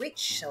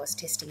Switch, so I was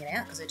testing it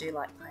out because I do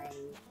like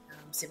playing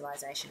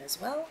Civilization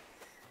as well.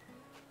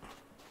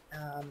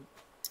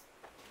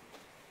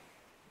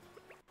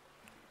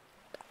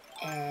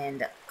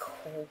 And a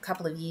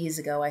couple of years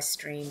ago I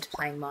streamed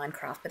playing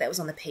Minecraft, but that was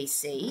on the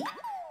PC.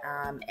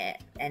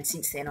 And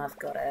since then I've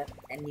got a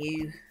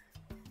new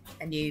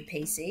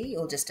PC,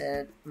 or just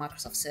a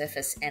Microsoft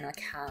Surface, and I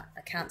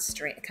can't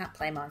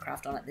play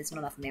Minecraft on it. There's not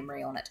enough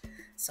memory on it,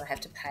 so I have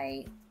to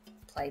play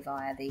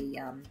via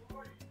the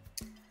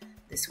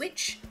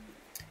Switch.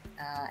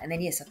 And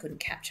then yes, I couldn't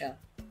capture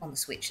on the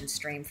Switch and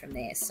stream from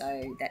there,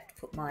 so that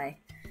put my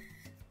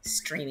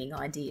streaming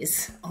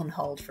ideas on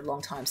hold for a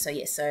long time. So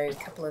yeah, so a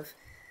couple of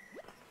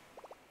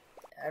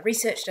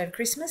researched over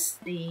Christmas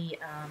the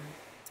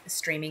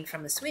streaming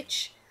from the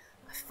Switch.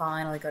 I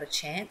finally got a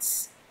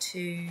chance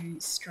to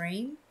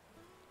stream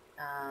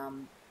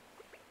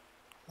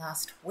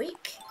last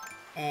week,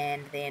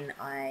 and then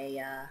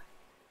I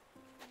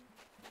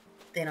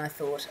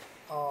thought,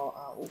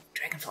 oh,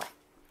 dragonfly.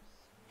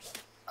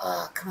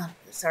 Oh, come on.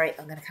 Sorry,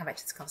 I'm going to come back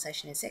to this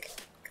conversation in a sec.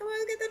 Come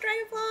on, get the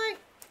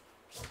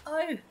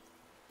dragonfly.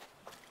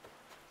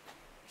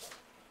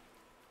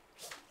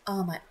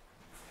 Oh my.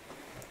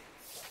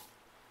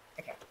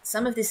 Okay,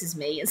 some of this is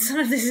me and some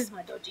of this is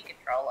my dodgy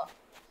controller.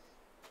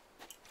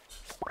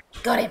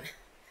 Got him.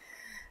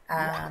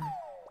 Darn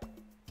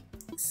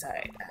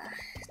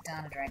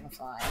a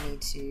dragonfly. I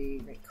need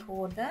to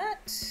record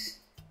that.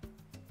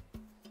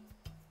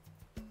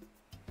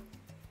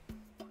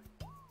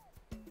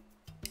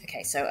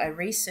 Okay, so I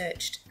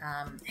researched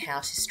how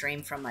to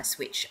stream from my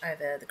Switch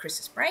over the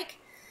Christmas break,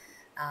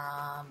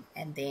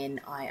 and then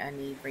I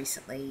only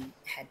recently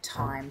had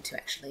time to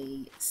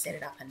actually set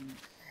it up and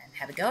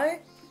have a go.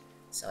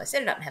 So I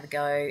set it up and have a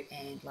go,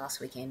 and last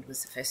weekend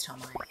was the first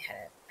time I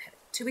had it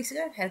 2 weeks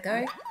ago, had a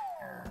go,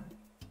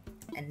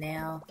 and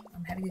now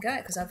I'm having a go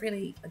because I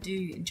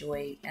do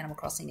enjoy Animal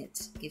Crossing.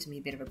 It gives me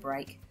a bit of a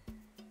break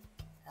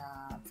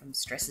from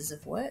stresses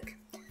of work.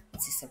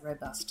 What's this? A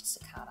robust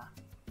cicada.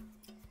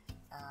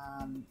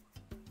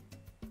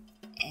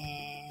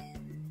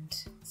 And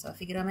so I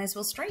figured I may as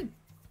well stream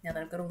now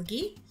that I've got all the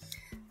gear.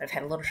 But I've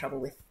had a lot of trouble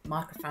with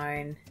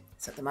microphone,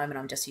 so at the moment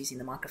I'm just using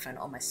the microphone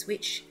on my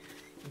Switch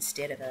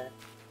instead of a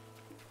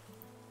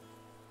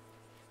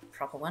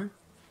proper one.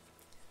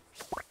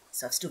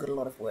 So I've still got a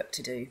lot of work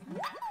to do,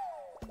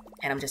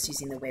 and I'm just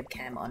using the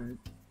webcam on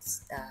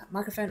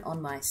microphone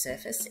on my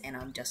Surface, and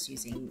I'm just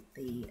using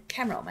the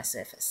camera on my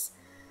Surface.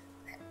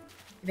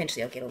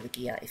 Eventually I'll get all the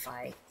gear if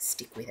I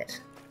stick with it.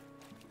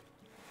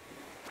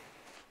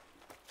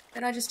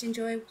 But I just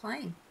enjoy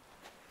playing.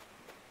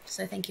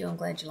 So thank you, I'm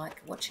glad you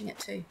like watching it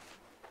too.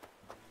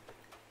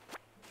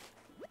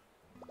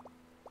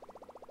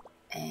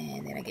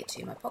 And then I get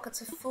to my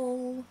pockets are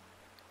full.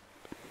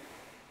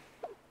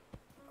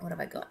 What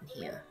have I got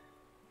in here?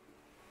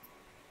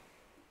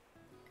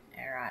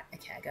 Alright,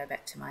 okay, I go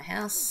back to my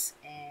house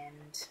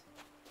and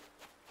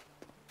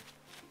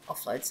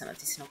offload some of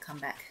this and I'll come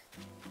back,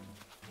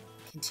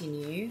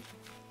 continue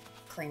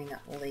cleaning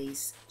up all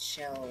these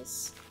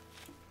shells.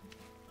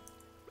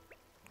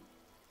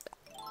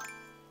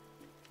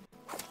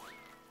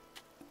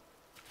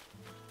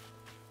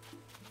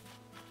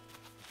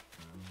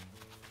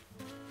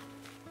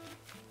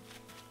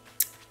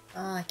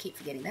 Oh, I keep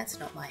forgetting that's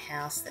not my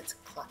house, that's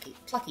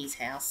Plucky's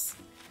house.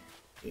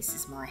 This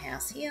is my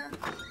house here.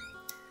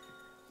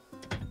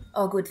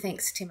 Oh, good,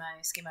 thanks, Timo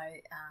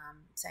Skimo,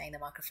 saying the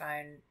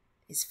microphone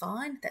is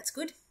fine. That's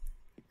good.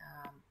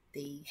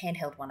 The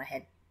handheld one I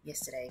had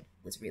yesterday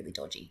was really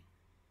dodgy.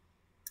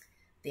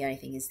 The only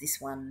thing is this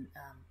one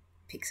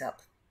picks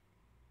up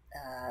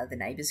the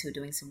neighbours who are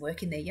doing some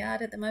work in their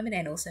yard at the moment,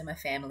 and also my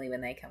family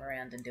when they come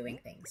around and doing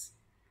things.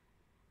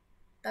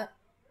 But,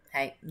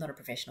 hey, I'm not a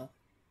professional.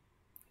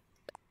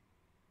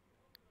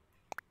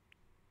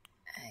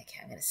 Okay,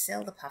 I'm going to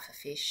sell the puffer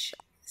fish,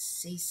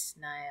 sea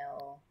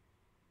snail,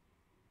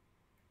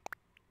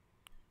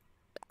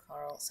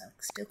 coral. So I'm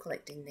still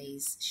collecting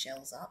these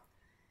shells up.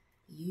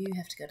 You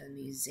have to go to the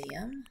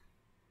museum.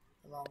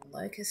 The long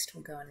locust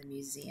will go in the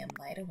museum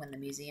later when the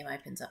museum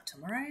opens up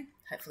tomorrow.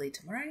 Hopefully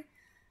tomorrow.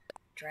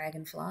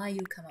 Dragonfly,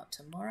 you'll come up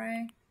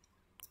tomorrow.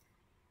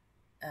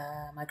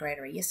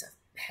 Migratory, yes,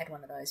 I've had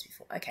one of those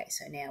before. Okay,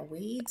 so now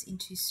weeds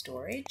into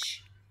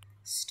storage,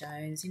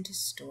 stones into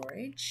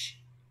storage.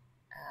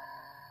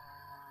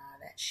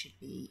 That should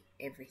be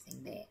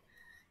everything there.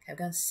 Okay, I'm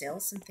going to sell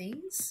some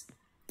things.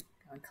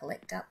 Go and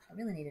collect up. I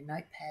really need a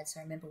notepad so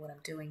I remember what I'm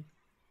doing.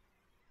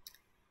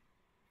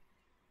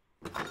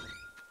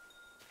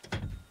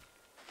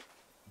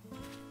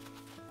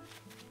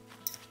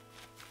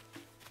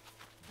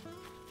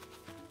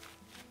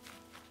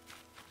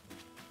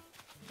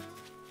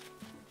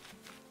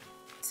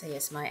 So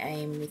yes, my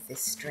aim with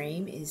this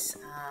stream is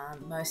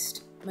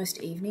most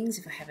evenings,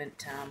 if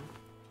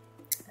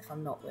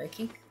I'm not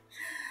working,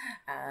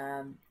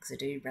 because I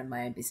do run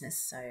my own business,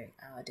 so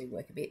I do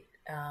work a bit.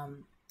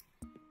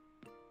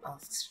 I'll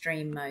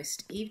stream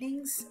most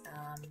evenings,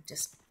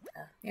 just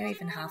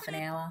even half an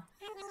hour.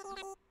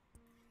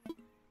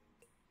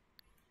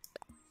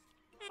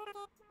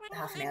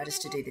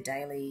 Just to do the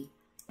daily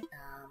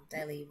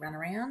run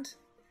around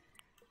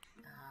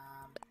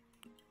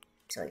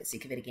till I get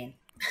sick of it again.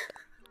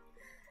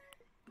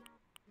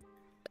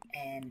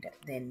 And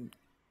then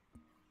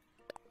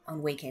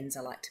on weekends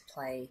I like to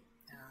play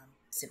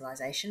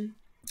Civilization,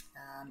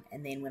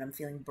 and then when I'm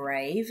feeling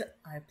brave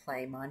I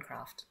play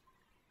Minecraft.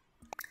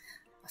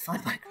 I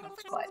find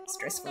Minecraft quite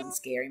stressful and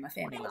scary. My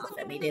family laugh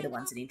at me. They're the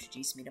ones that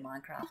introduced me to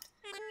Minecraft.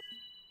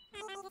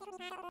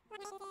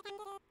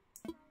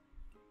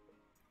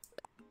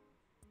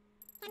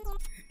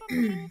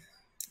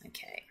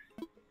 Okay.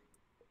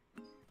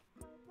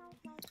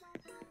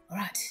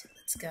 Alright,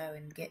 let's go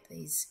and get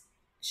these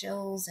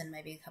shells and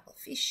maybe a couple of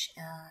fish.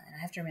 And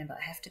I have to remember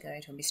I have to go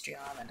to a mystery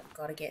island. I've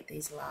got to get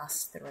these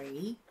last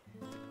 3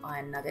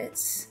 iron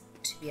nuggets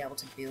to be able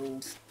to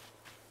build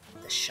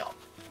the shop.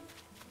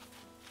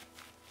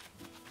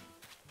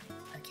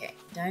 Okay,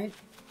 don't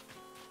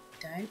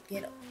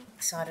get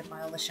excited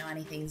by all the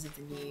shiny things of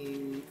the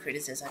new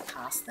critters as I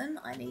pass them.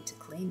 I need to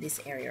clean this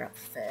area up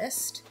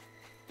first,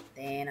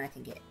 then I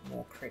can get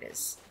more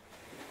critters.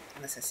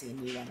 Unless I see a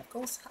new one, of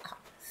course.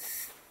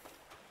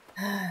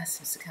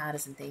 Some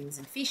cicadas and things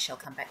and fish. I'll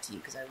come back to you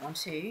because I want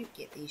to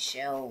get these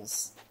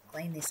shells.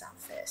 Clean this up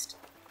first.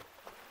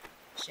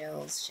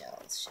 Shells.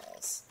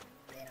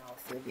 Then I'll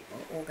feel a bit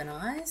more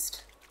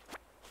organised.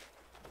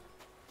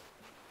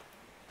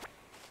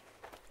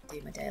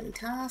 Do my daily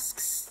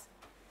tasks.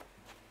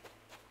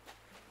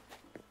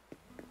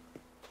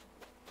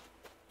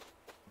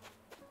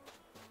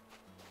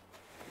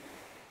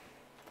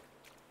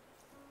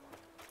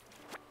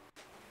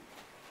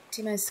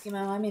 Timo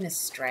Skimo, I'm in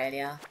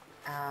Australia,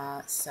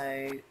 so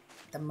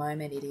at the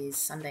moment it is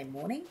Sunday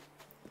morning.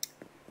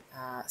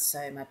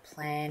 So my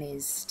plan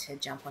is to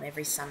jump on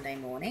every Sunday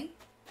morning,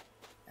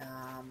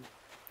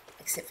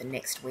 except for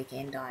next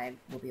weekend I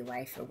will be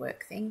away for a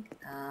work thing,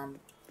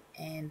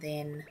 and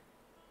then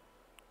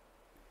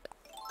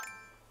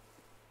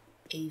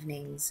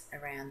evenings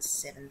around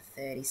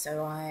 7:30.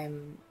 So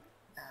I'm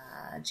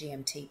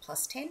GMT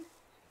plus 10.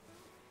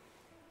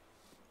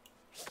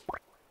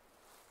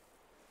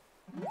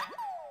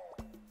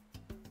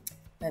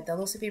 But they'll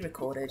also be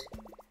recorded,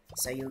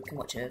 so you can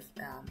watch a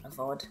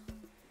VOD.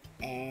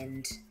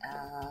 And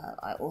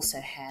I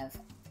also have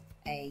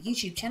a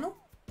YouTube channel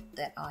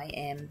that I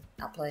am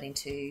uploading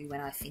to when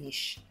I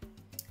finish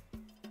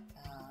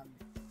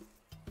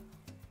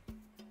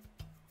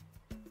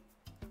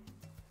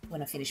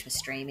my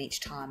stream.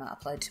 Each time I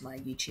upload to my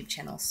YouTube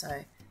channel.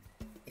 So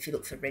if you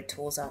look for Red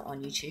Torza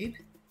on YouTube,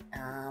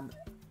 and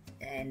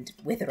and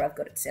whether I've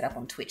got it set up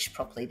on Twitch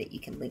properly that you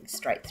can link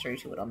straight through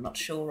to it, I'm not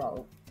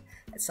sure.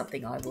 That's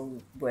something I will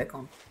work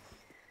on,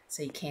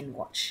 so you can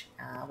watch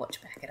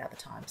back at other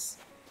times.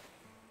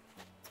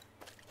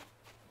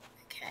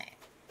 Okay.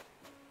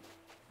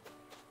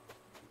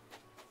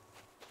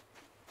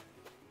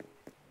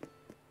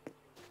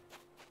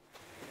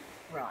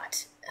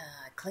 Right,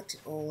 I collected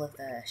all of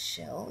the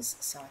shells,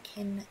 so I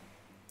can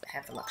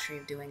have the luxury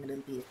of doing a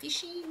little bit of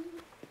fishing.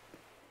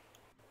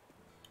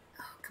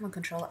 Oh, come on,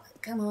 controller.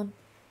 Come on.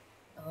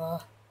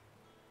 Oh.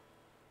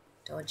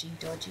 Dodgy,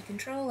 dodgy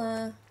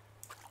controller.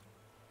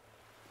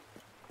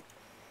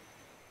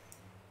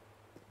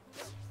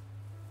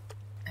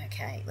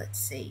 Okay, let's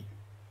see.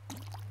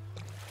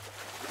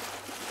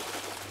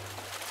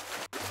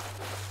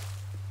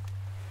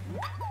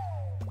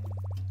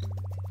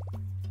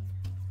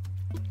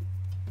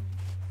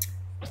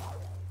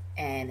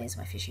 And there's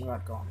my fishing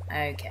rod gone.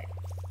 Okay.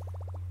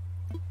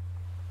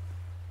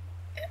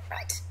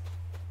 Right.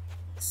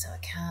 So I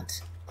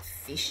can't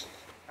fish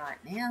right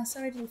now.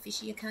 Sorry, little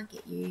fishy, I can't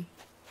get you.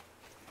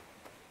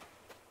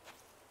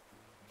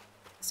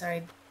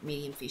 Sorry,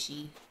 medium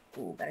fishy.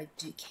 Oh, but I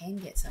can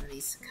get some of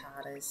these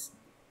cicadas.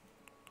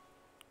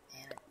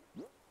 And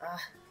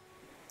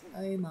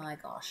oh my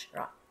gosh.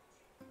 Right.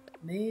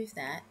 Move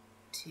that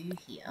to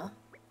here.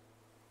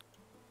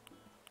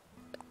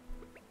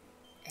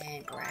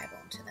 And grab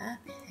onto that.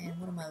 And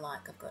what am I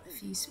like? I've got a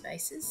few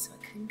spaces, so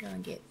I can go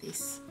and get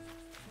this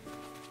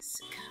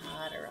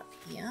cicada up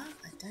here.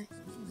 I don't.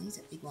 Oh, he's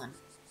a big one.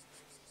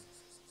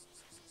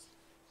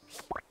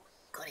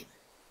 Got him.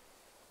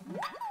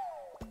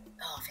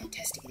 Oh,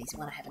 fantastic. And he's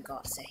one I haven't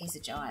got. So he's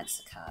a giant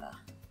cicada.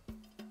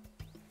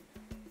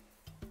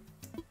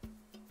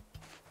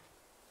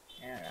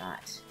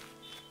 Alright.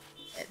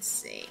 Let's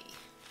see.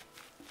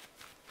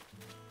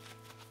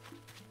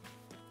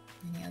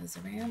 Any others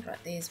around? Right,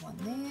 there's one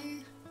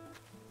there.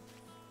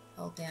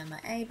 Hold down my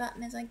A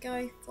button as I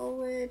go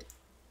forward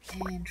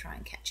and try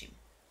and catch him.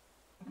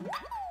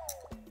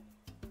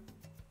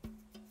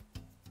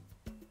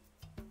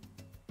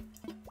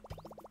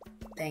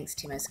 Thanks,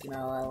 Tim Eskimo.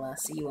 I'll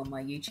see you on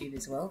my YouTube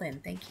as well then.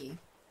 Thank you.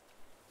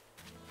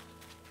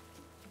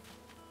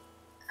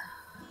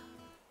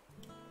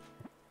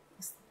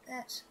 Was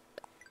that?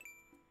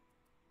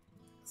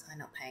 Was I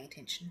not paying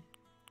attention?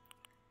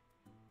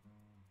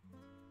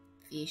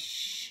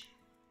 Fish,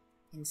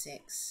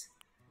 insects,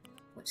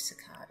 which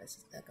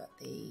cicadas? They've got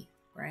the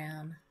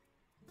brown,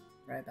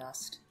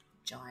 robust,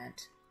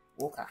 giant,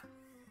 walker.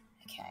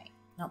 Okay,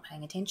 not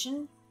paying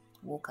attention.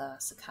 Walker,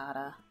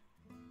 cicada.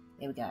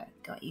 There we go.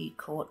 Got you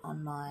caught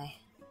on my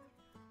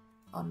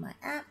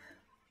app.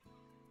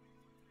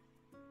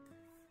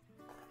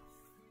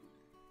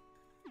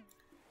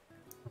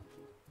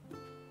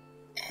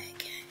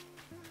 Okay.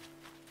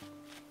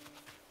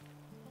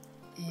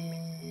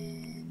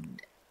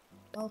 And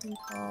bolting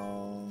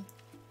pole.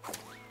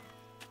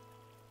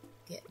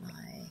 Get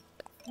my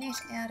net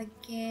out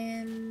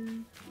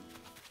again.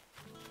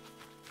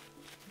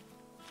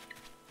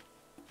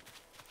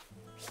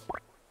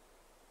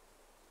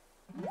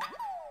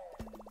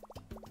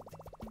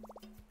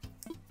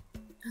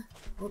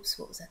 Whoops,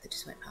 what was that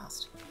just went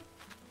past?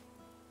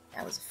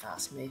 That was a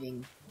fast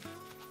moving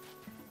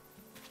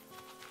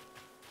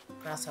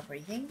grasshopper-y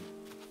thing.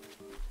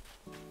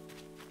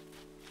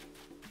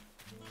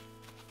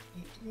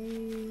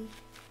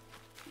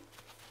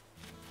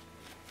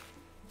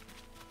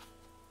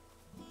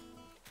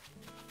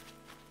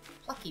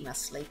 Plucky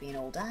must sleep in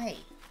all day.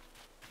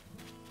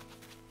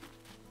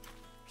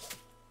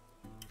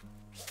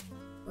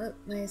 Well,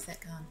 where's that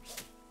gone?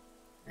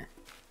 No.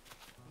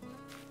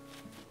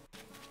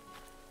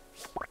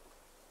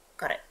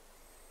 Got it.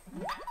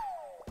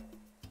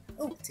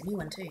 Oh, it's a new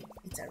one too.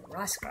 It's a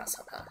rice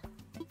grasshopper.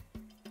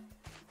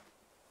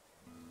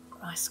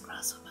 Rice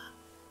grasshopper.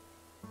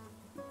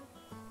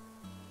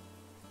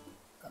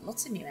 Got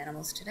lots of new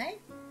animals today.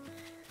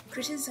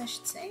 Critters, I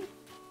should say.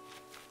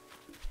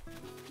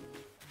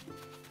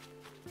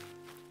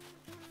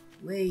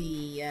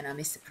 Whee, and I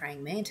missed the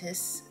praying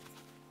mantis.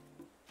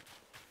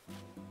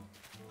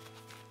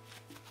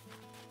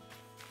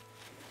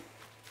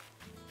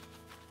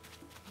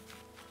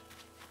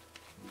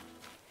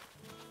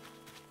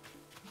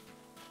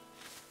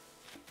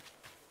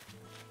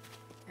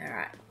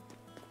 Alright.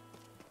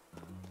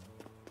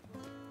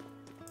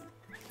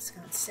 Let's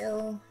go and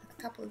sell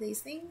a couple of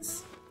these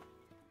things.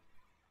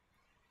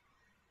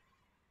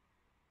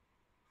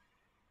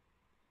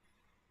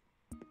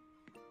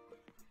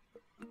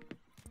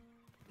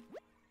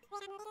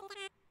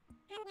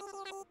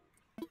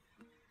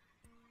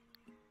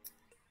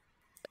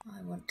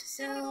 I want to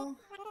sell.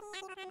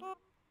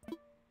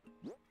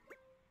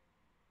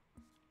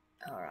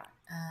 Alright,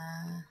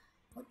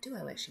 what do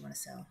I actually want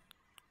to sell?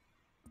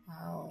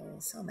 I'll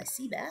sell my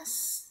sea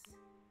bass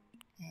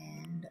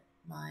and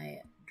my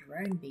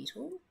drone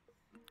beetle.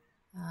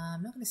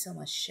 I'm not going to sell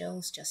my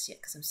shells just yet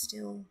because I'm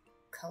still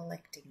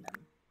collecting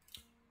them.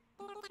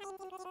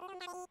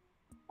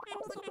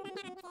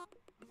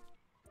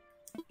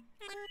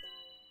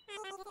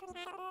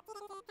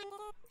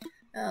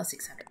 Oh,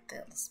 600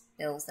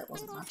 bells, that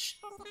wasn't much.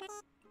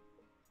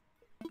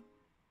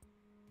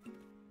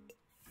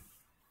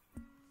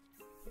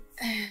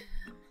 Okay.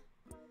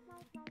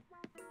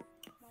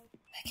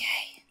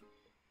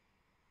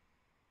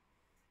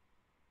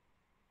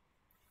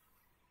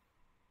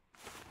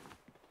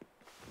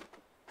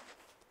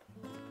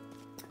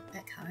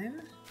 Back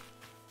home.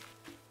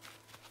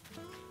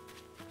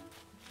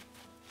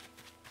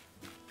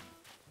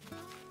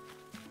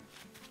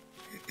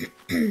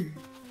 The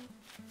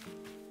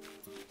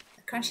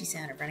crunchy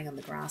sound of running on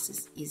the grass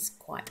is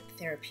quite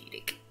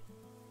therapeutic.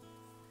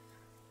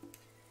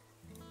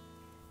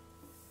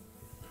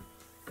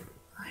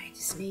 I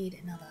just need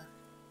another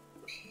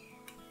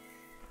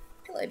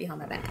pillow behind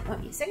my back.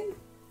 Won't be a second.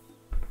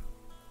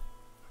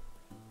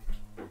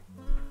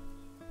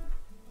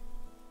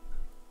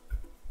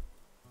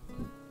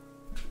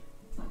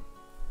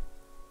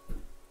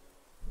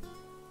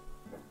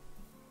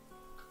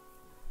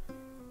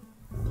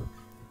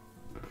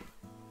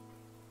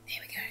 There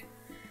we go.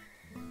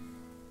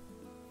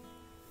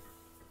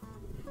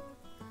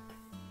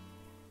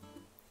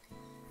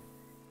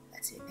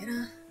 That's it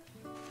better.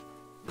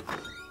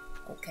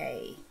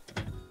 Okay.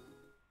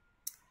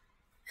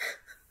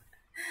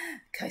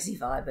 Cozy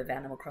vibe of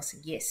Animal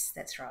Crossing. Yes,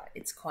 that's right.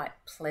 It's quite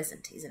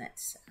pleasant, isn't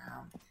it?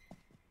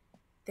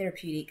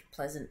 Therapeutic,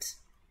 pleasant,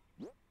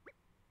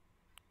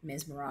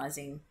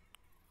 mesmerising.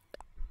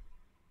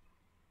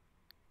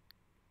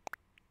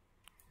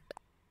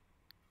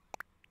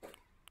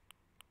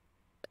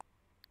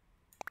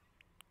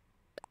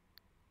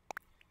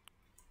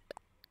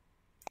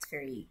 It's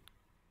very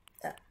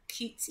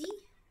cutesy,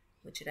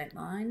 which I don't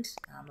mind.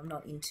 I'm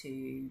not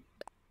into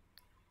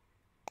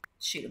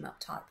shoot 'em up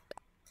type,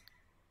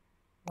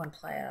 one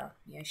player,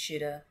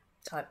 shooter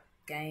type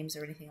games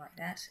or anything like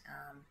that.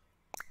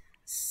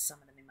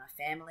 Some of them in my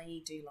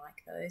family do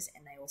like those,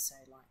 and they also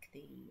like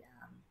the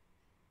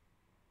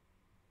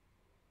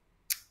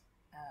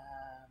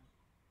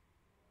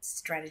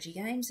strategy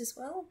games as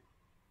well.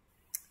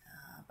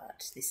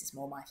 But this is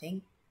more my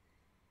thing.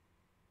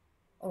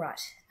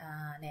 Alright,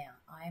 now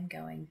I am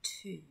going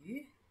to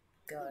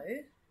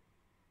go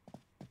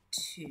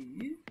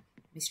to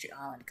Mystery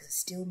Island because I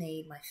still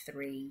need my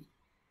 3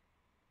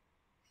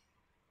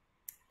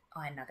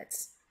 iron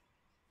nuggets.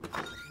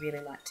 I'd really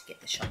like to get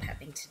the shop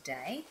happening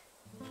today.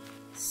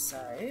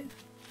 So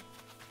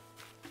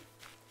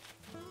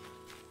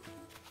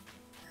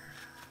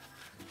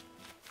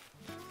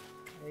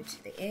go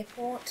to the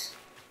airport.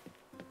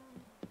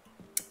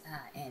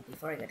 And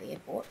before I go to the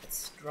airport,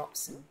 let's drop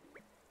some.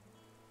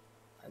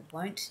 I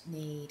won't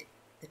need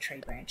the tree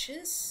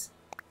branches.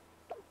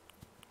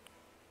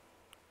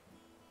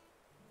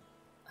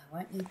 I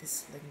won't need the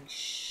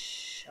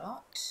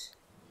slingshot.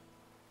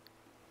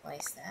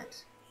 Place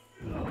that.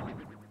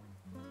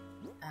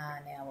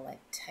 Now will I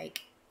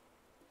take...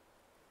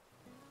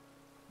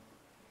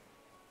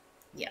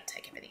 Yeah, I'll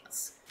take everything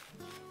else.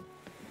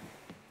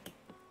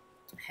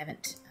 I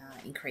haven't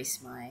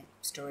increased my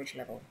storage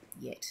level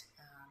yet.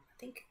 I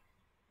think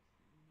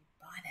you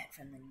buy that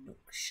from the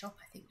Nook shop,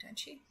 I think,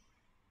 don't you?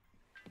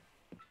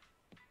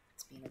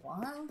 It's been a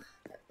while,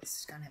 but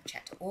let's go and have a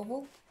chat to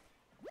Orville.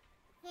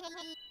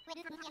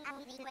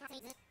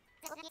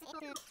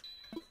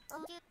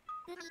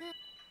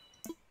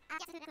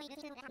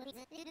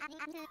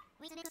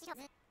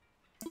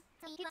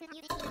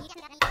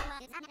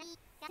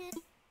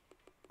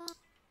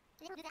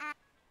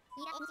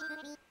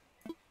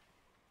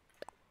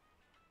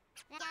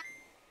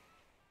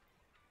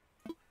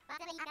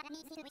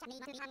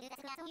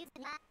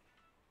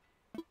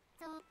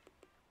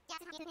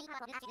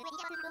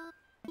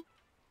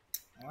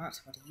 Alright, I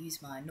want to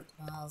use my Nook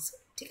Miles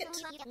ticket.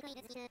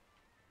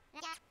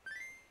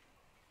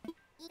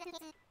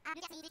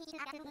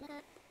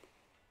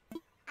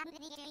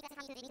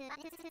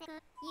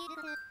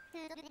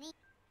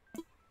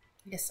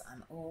 Yes,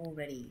 I'm all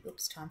ready.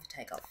 Oops, time for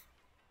takeoff.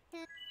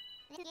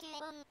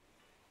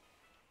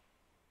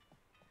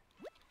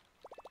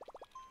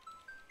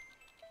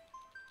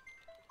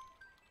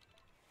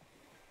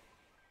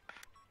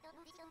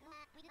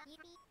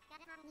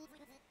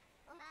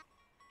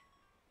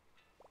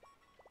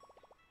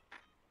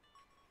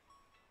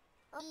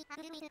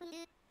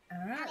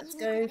 Alright, let's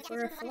go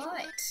for a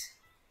flight.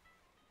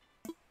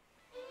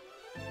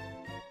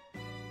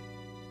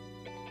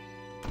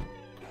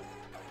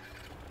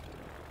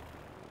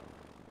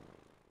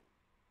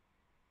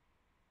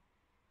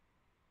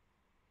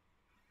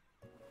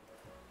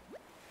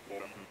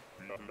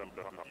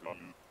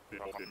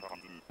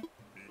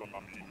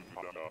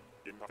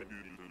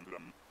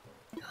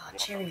 Oh,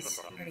 cherries.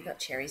 I've already got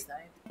cherries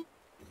though.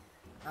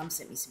 Mum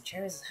sent me some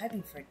cherries. I was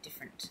hoping for a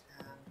different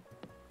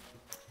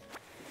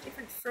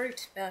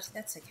fruit, but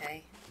that's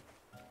okay.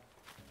 I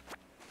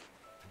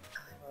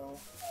will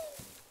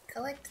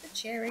collect the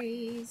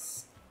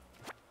cherries.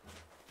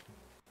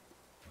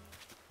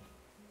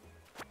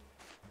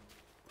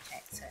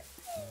 Okay, so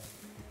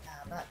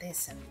but there's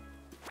some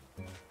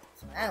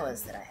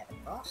flowers that I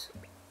haven't got.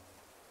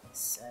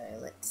 So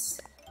let's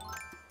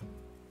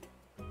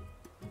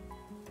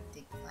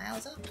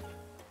flowers up.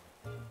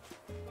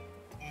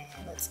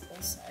 And let's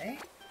also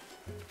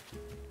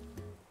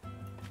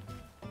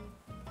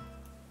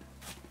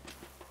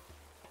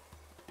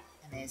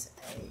there's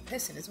a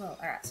person as well.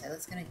 Alright, so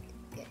let's gonna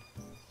get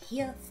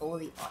here for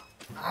the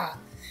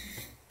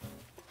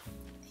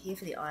here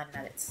for the iron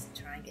nuggets.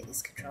 Try and get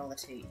this controller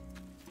to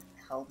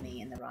hold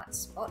me in the right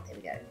spot. There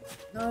we go.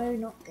 No,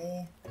 not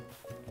there.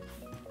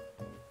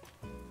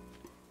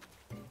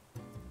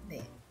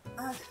 There.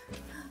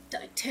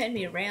 Don't turn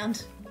me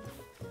around.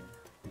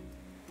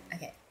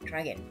 Okay,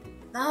 try again.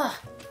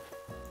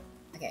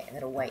 Okay, and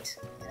that'll wait.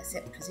 I'm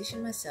gonna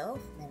position myself,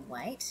 and then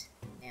wait.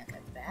 Now go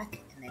back,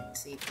 and then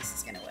see if this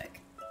is gonna work.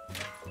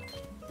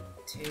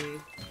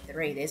 2,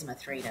 3. There's my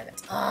 3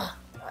 nuggets. Right,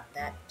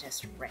 that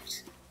just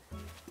wrecked.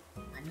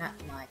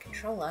 My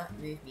controller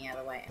moved me out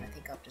of the way, and I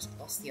think I've just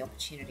lost the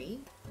opportunity.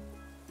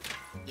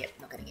 Yep,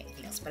 not going to get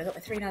anything else, but I got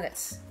my 3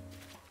 nuggets.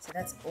 So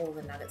that's all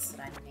the nuggets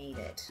that I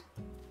needed.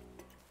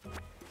 I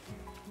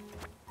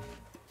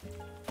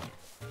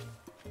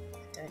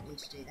don't need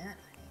to do that,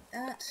 I need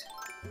that.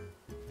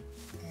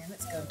 And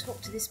let's go and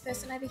talk to this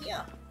person over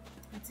here.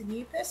 It's a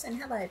new person.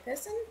 Hello,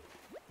 person.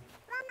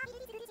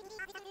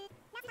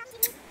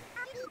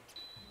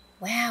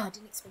 Wow, I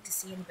didn't expect to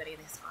see anybody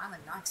on this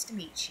island. Nice to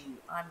meet you.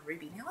 I'm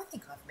Ruby. Now, I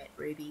think I've met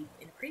Ruby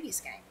in a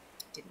previous game.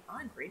 Didn't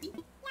mind Ruby.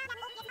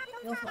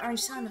 You're from Orange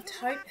Sun.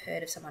 I've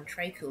heard of someone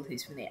Trey Cool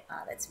who's from there.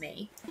 That's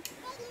me.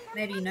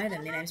 Maybe you know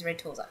them. Their name's Red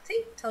Torza.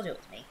 See? Told you it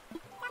was me.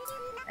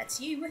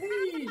 That's you.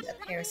 Woohoo! A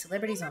pair of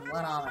celebrities on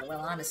one island. Well,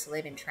 I'm a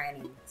celeb in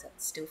training, so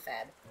it's still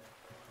fab.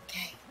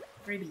 Okay,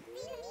 Ruby.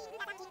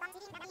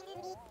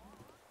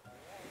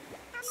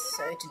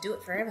 So to do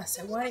it forever,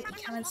 so why don't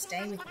you come and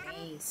stay with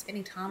me?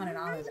 Spending time on an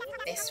island is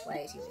the best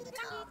way to win the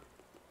time.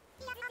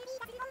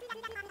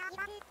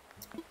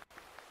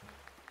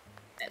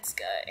 Let's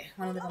go.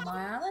 Want to live on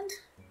my island?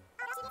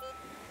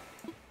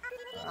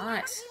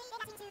 Right.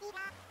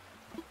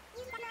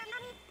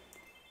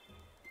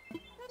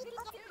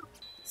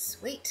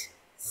 Sweet.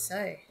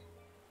 So,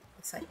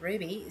 looks like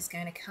Ruby is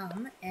going to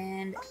come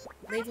and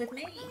live with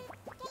me.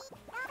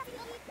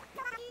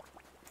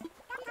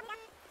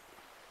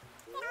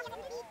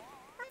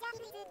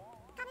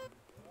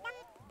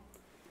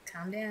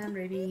 Calm down,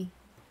 Ruby.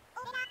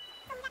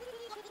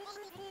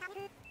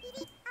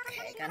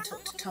 Okay, go and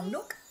talk to Tom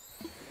Nook.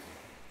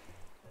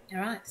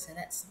 Alright, so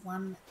that's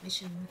one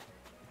mission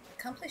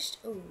accomplished.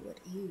 Oh, what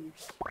are you?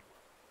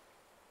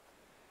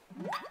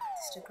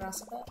 Just a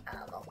grasshopper?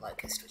 Long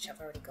locust, which I've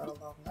already got a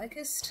long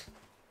locust.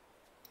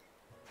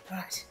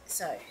 Right,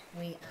 so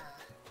we are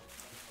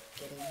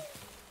getting...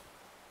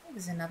 Oh,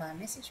 there's another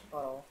message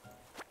bottle.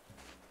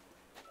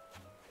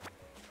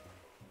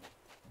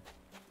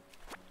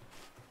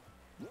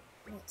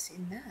 What's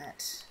in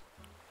that?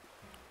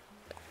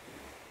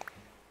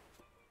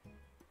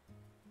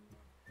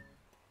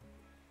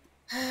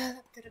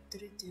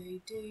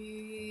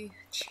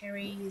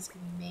 Cherry is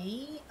giving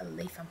me a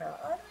leaf umbrella.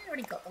 Oh, I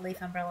already got the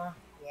leaf umbrella.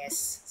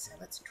 Yes, so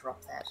let's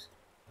drop that.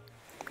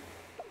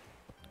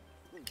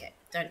 Okay,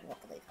 don't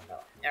want the leaf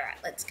umbrella. Alright,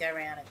 let's go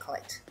around and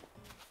collect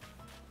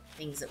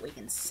things that we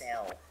can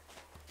sell.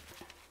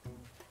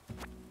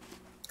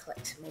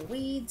 Collect more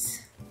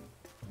weeds.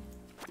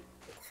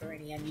 Look for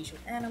any unusual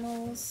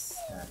animals,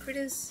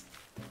 critters.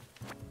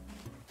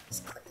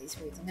 Just collect these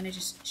weeds. I'm going to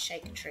just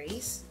shake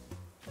trees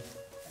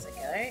as I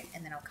go,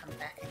 and then I'll come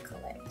back and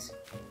collect.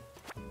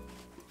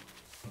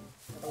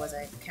 Otherwise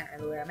I can't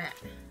remember where I'm at.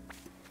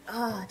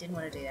 I didn't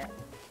want to do that.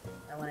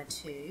 I wanted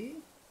to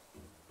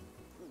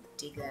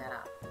dig that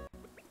up.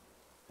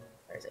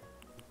 Where is it?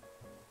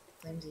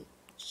 Flimsy,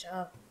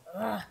 sharp.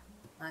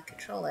 My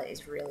controller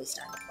is really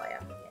starting to play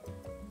up again.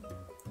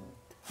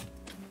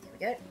 There we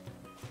go.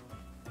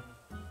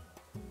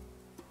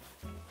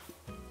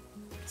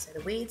 So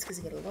the weeds, because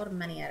you get a lot of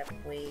money out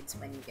of weeds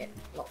when you get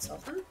lots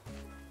of them.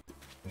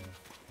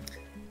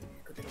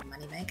 Good little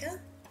money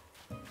maker.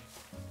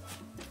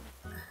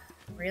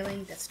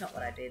 Really? That's not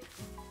what I did.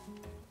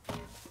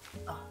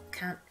 Oh,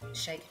 can't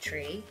shake a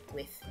tree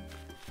with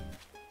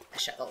a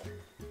shovel.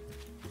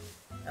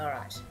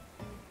 Alright,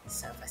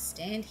 so if I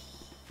stand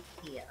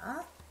here,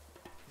 I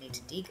need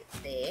to dig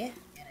there,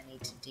 and I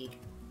need to dig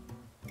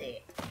there.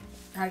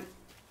 No,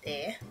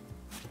 there.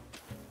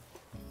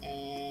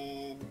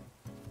 And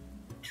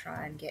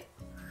try and get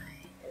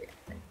my... There we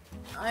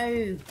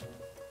go. No!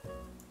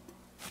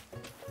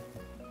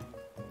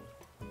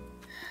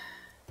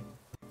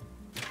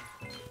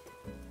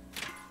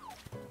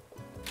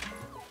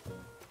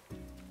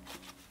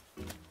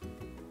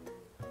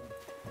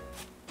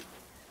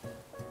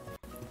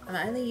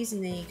 I'm only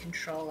using the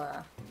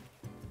controller,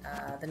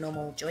 the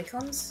normal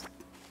Joy-Cons,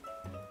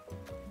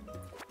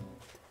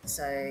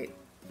 so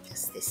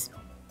just this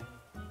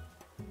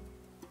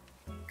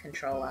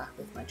controller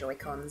with my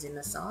Joy-Cons in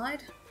the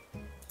side,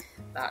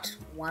 but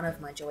one of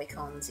my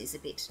Joy-Cons is a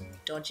bit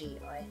dodgy.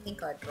 I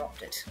think I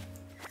dropped it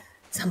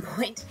at some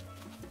point,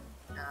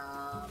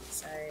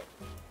 so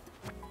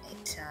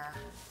it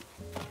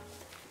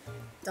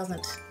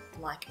doesn't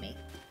like me.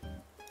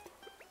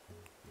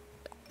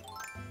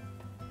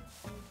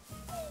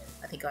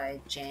 think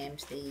I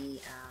jammed the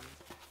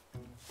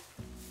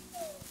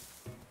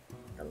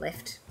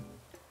left,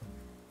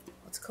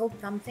 what's it called,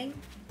 thumb thing.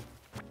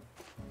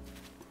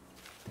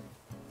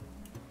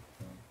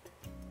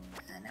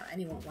 No, I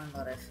only want one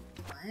lot of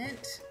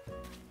plant.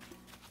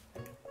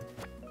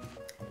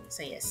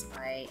 So yes,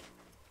 I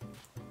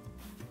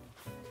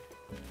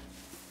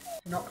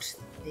knocked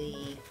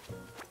the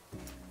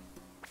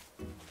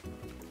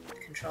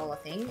controller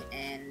thing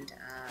and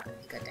I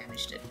think I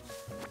damaged it.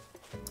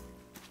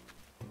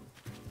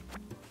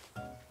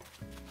 I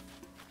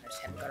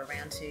just haven't got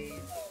around to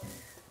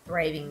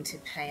braving to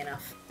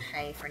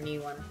pay for a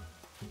new one.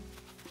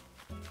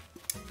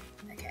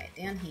 Okay,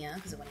 down here,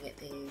 because I want to get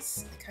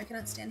these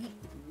coconuts down here.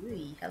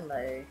 Ooh,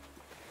 hello.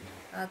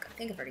 I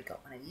think I've already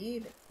got one of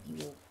you, but you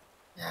will...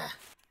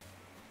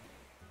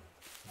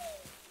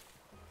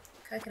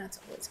 Coconuts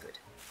are always good.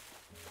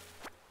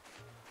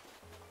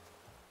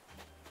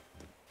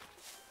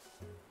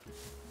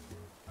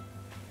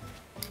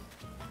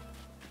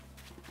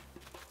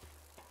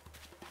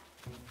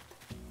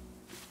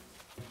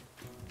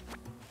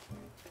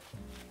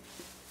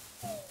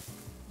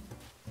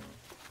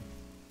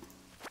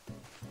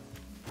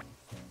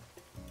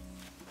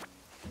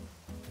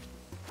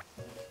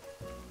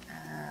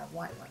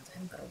 White ones. I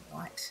haven't got a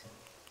white.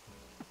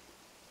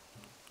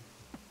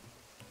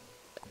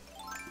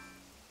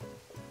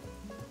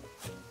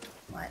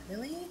 White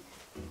lily.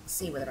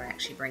 See whether I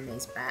actually bring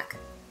these back.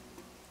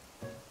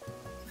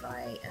 If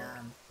I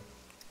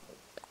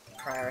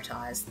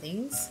prioritise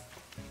things,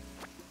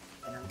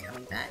 then I'm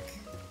coming back.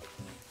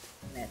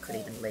 And then I could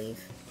even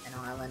leave an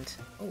island.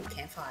 Oh,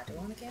 campfire. Do I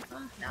want a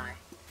campfire? No.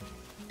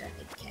 Don't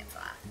need the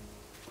campfire.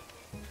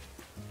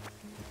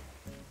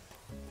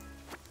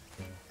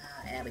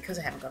 Now, because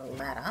I haven't got a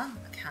ladder,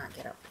 I can't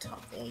get up the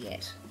top there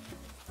yet.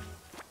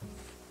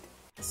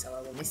 So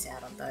I will miss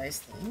out on those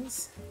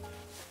things.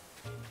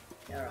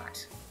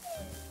 Alright.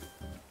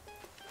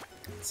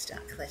 Let's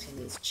start collecting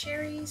these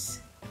cherries,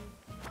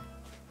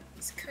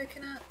 these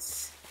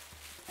coconuts,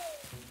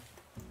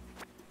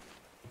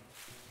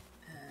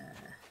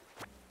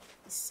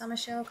 this summer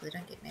shell, because I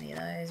don't get many of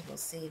those. We'll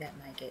see, that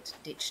may get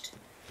ditched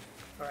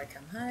before I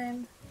come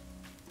home.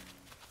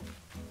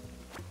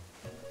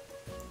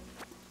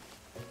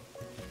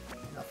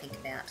 Think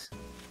about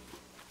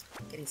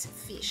getting some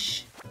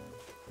fish.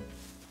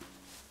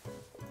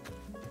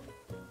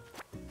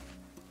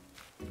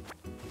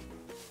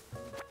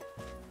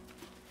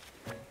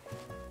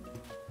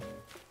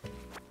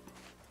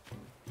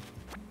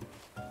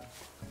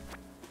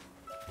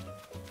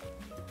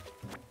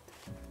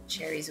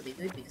 Cherries will be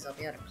good because I'll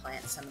be able to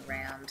plant some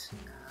around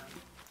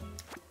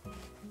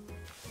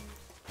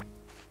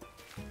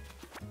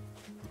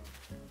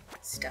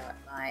start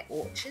my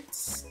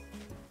orchards.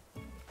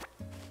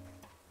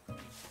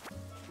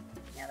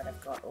 Now that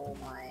I've got all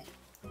my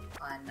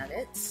iron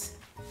nuggets,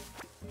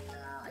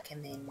 I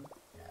can then,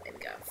 there we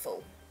go, I'm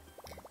full.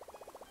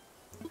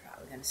 Right,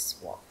 we're going to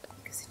swap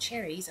because the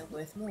cherries are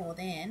worth more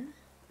than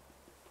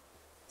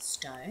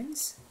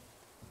stones.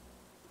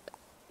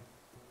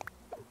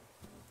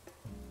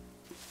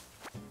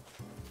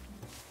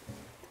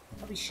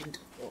 Probably shouldn't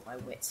have bought my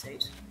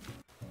wetsuit.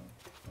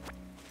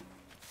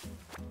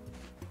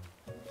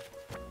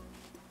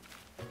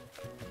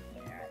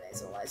 Alright,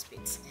 there's all those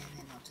bits, and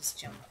then I'll just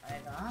jump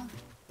over.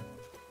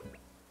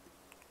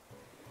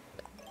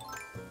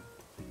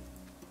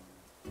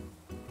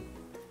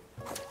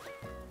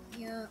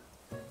 Here.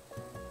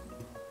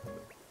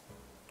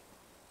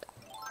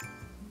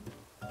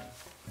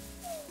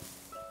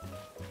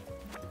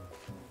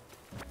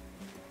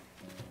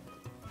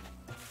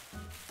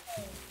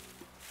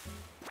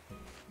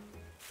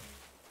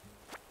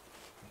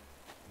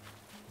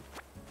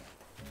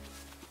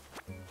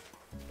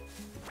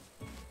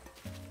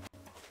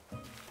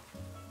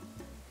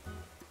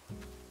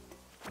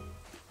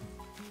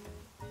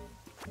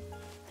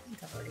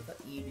 I've already got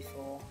you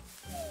before.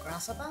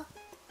 Grasshopper?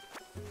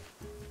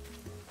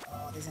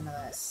 Oh, there's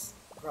another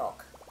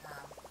rock.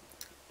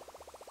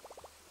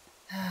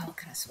 What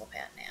can I swap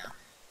out now?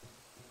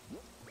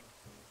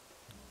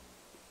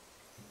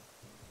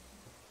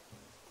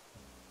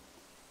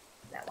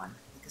 That one,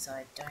 because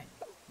I don't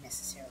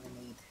necessarily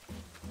need...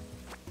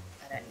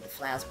 I don't need the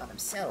flowers by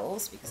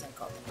themselves because I've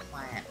got the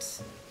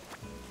plant.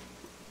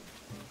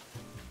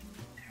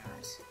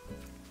 Alright.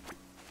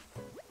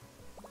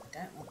 I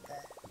don't want the...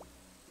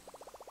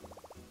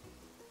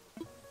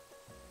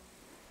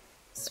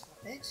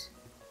 swap it.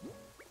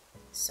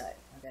 So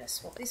I'm going to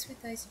swap this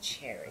with those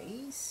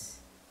cherries,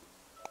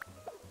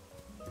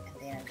 and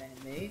then I'm going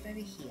to move over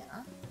here,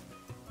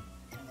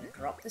 and I'm going to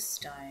drop the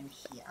stone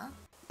here. I'm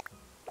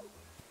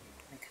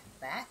going to come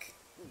back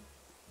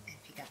and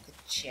pick up the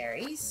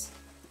cherries.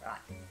 Right,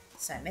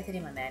 so method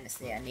in my madness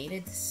there, I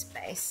needed the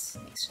space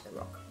next to the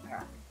rock.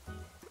 Alright,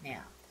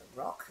 now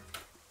the rock,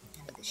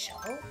 I need the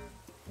shovel.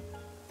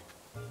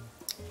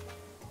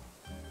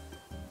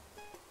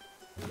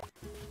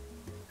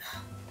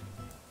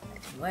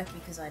 Work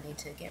because I need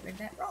to get rid of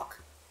that rock.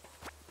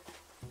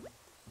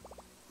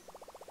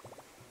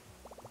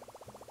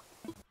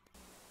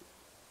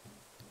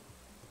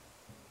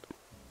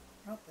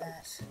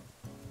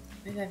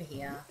 move over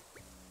here,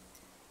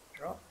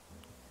 drop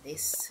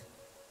this.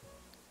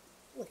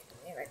 Ooh, I can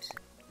wear it.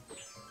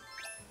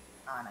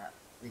 Oh no,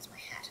 lose my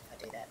hat if I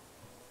do that.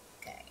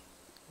 Okay,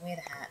 wear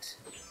the hat,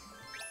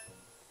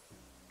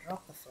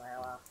 drop the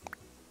flower.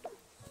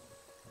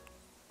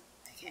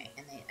 Okay,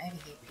 and then over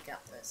here pick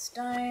up the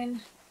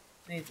stone,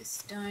 move the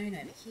stone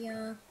over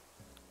here.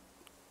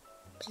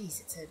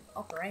 Jeez, it's an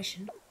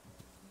operation.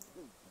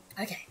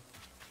 Okay,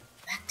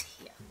 back to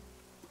here.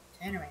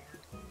 Turn around,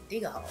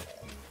 dig a hole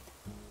there.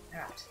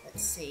 Alright,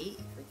 let's see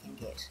if we can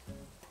get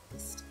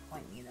this to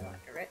point me in the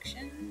right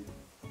direction.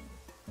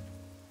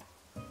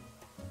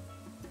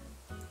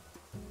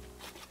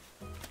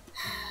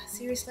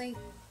 Seriously?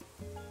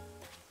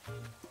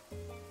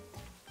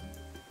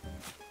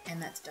 And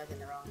that's dug in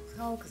the wrong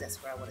hole because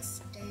that's where I want to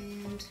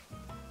stand.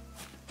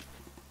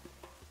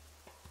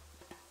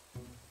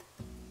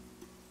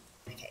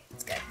 Okay,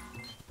 let's go.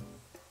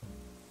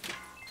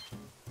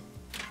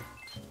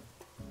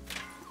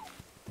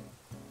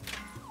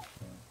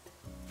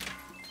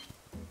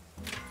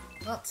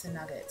 Lots of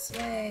nuggets,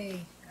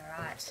 yay!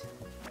 Alright.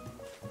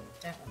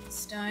 Don't want the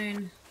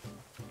stone.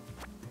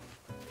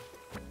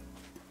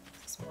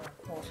 It's more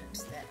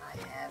important that I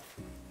have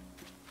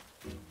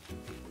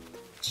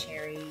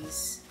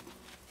cherries.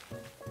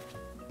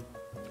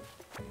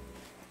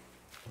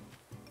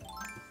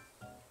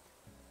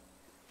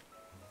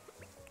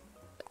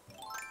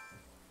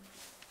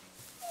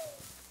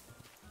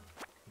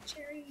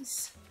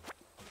 Cherries.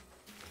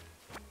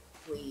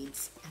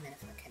 Weeds. And then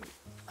if I can...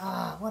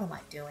 Ah, what am I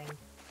doing?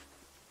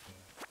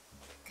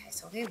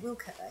 So I will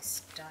cut those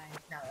stones.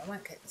 No, I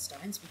won't cut the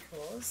stones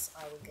because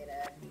I will get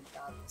a new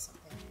bug or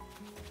something.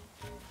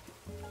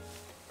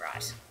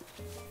 Right. So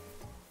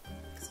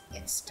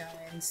get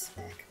stones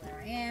back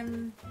where I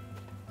am.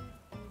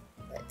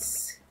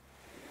 Let's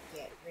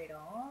get rid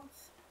of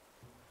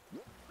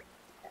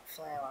that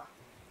flower.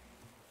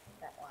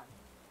 That one.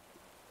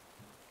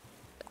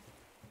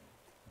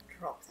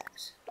 Drop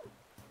that.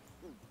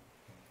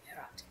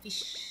 Alright,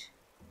 fish.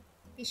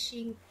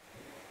 Fishing.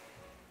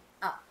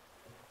 Ah.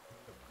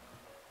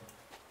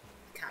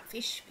 Can't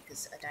fish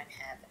because I don't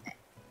have a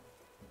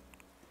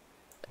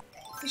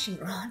fishing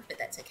rod, but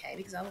that's okay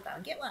because I will go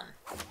and get one.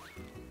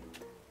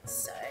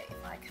 So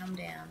if I come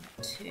down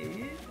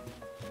to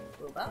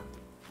Wilbur, I'm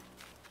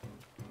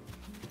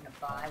going to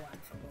buy one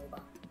from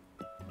Wilbur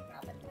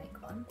rather than make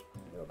one.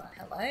 Wilbur,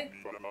 hello.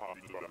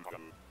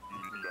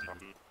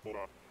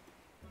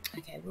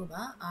 Okay,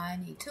 Wilbur, I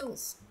need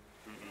tools.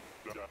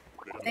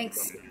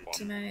 Thanks,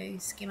 Timo,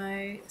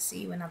 Skimmo.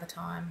 See you another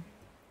time.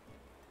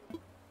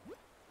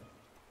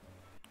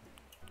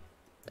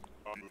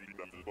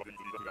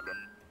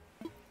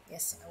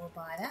 Yes, I will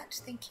buy that,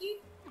 thank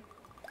you.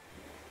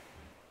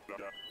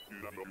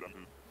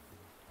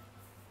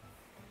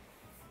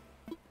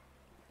 I'll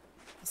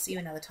see you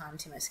another time,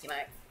 Timo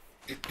Skimmo.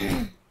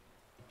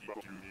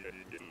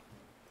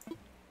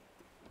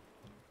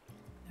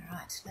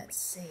 Alright, let's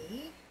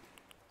see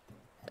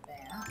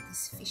about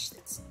this fish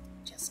that's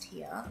just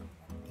here on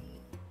the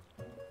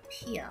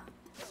pier.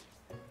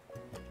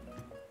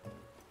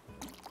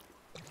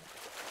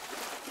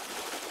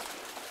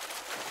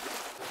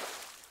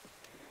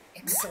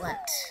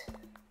 Excellent.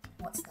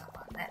 What's that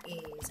one? That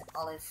is an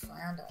olive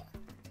flounder.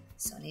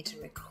 So I need to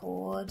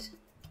record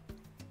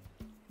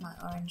my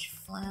orange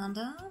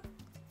flounder.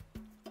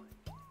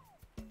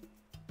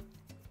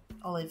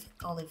 Olive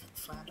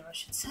flounder, I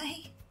should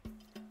say.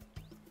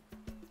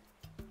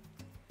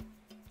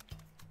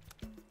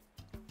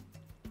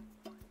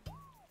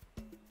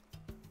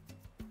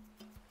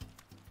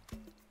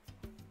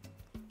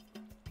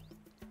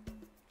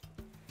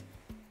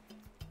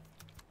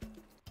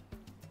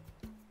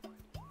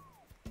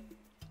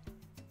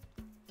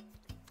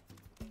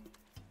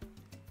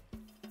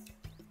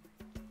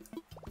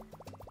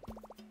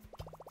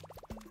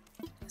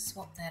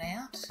 Swap that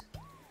out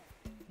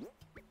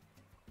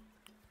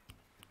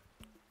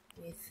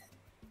with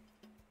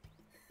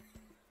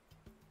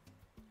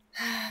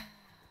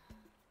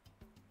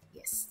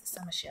yes, the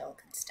summer shell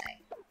can stay.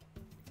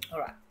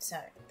 Alright, so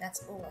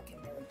that's all I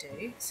can really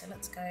do. So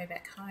let's go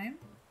back home.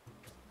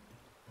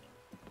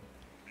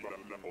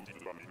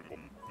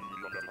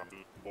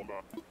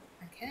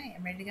 Okay,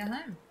 I'm ready to go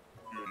home.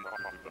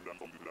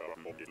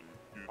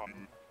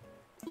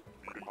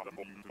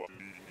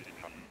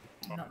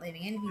 I'm not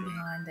leaving anything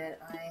behind that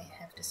I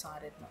have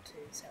decided not to,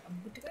 so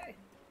I'm good to go.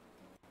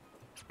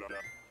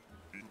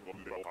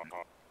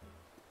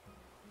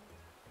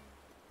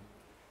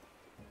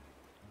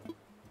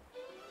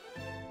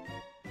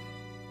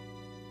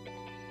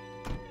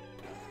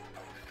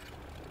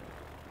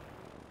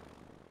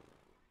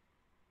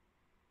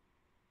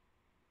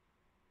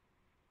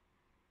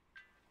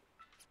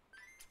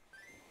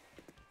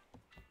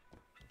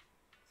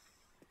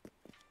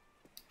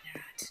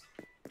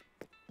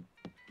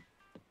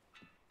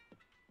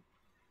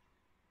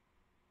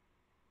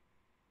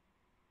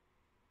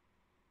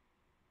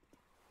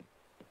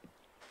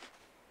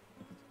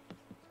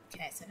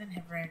 Okay, so I don't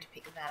have room to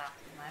pick that up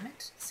at the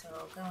moment, so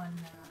I'll go and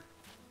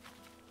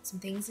some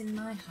things in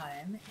my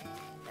home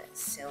and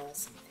sell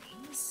some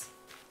things.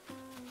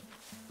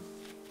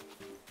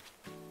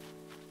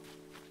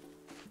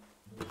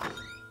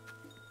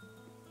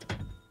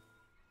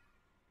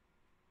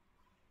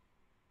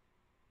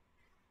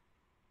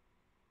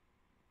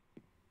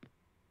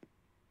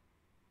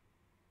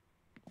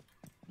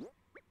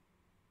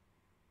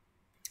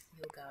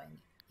 You're going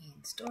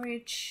in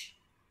storage,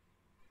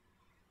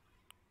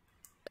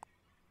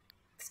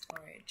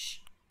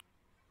 storage,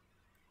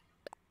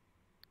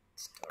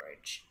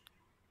 storage.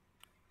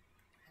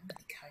 I haven't got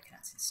any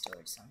coconuts in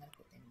storage, so I'm going to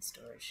put them in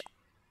storage.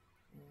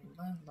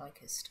 Lone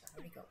locust, I've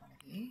already got one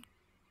of you.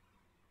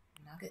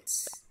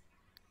 Nuggets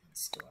in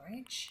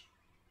storage.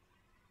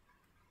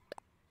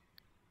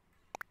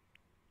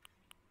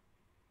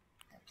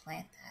 I'll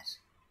plant that.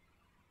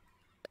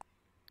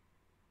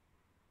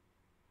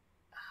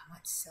 I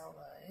might sell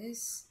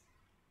those.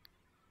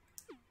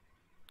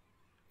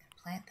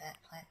 Plant that,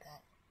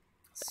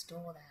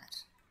 store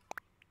that.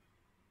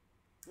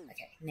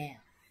 Okay, now,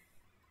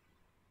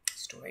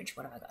 storage,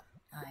 what have I got?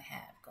 I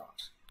have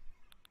got,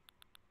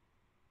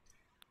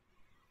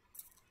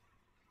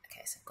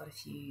 okay, so I've got a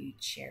few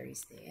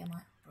cherries there. I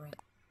might bring,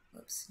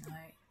 whoops, no,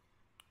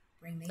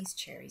 bring these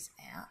cherries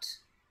out.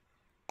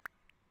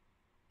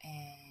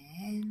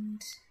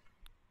 And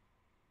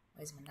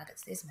where's my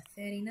nuggets? There's my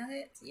 30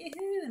 nuggets.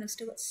 Yahoo! And I've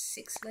still got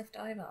 6 left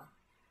over,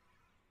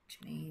 which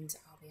means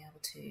I'll be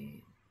able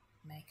to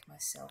make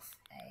myself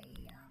a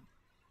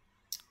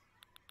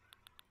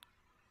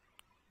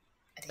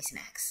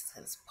decent axe. So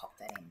let's pop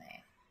that in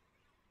there.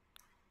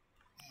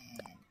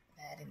 And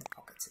that in the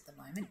pockets at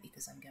the moment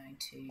because I'm going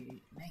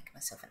to make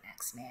myself an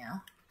axe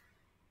now.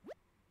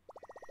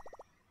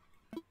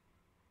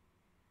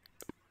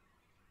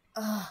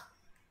 Oh,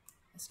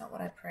 that's not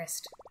what I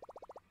pressed.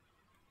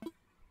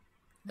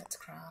 Let's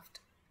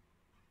craft.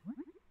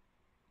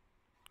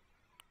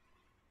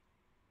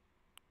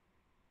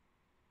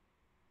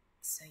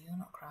 So you're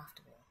not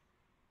craftable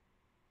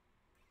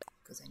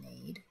because I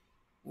need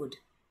wood.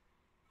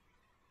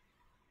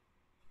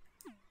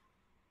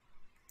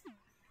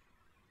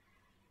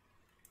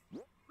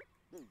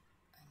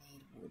 I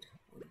need wood.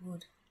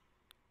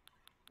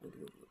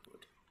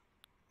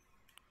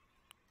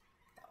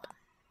 That one.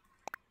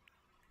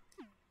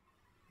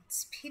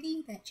 It's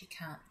pity that you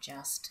can't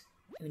just,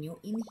 when you're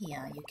in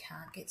here, you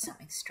can't get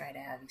something straight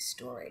out of your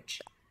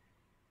storage.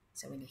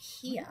 So when you're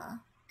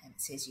here and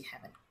it says you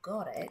haven't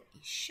got it, you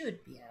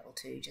should be able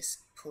to just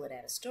pull it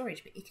out of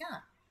storage, but you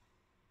can't.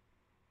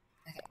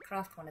 Okay,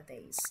 craft one of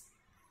these.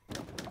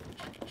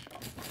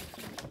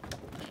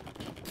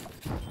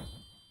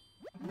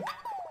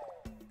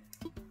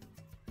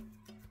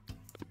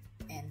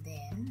 And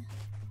then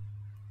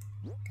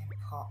I'm going to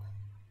pop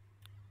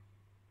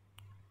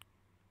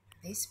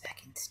this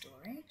back in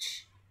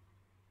storage.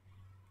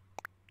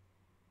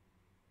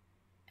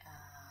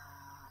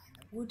 And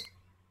the wood.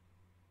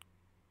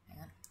 Hang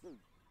on.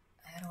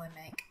 How do I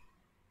make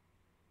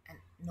a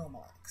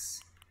normal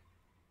axe?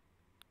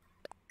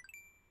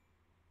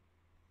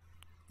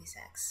 This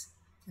axe.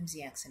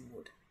 Flimsy axe and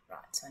wood.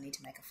 Right, so I need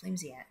to make a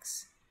flimsy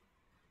axe.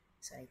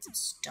 So I need some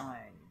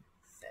stone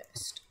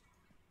first.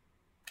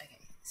 Okay,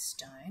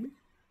 stone.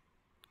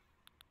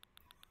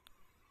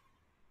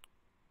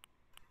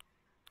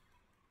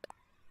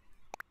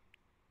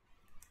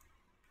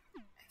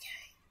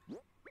 Okay.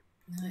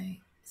 No,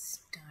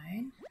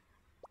 stone.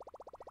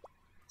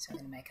 So I'm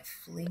going to make a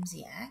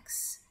flimsy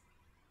axe.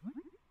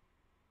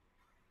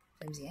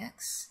 Flimsy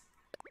axe.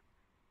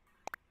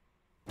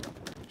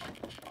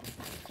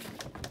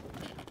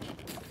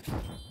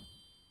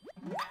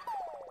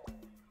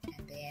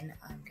 And then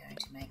I'm going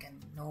to make a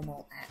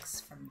normal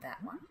axe from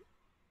that one.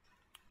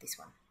 This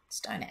one.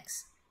 Stone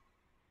axe.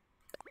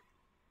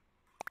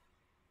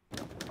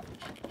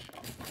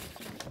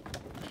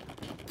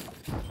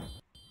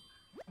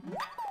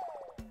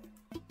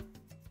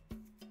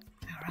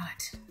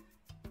 Alright.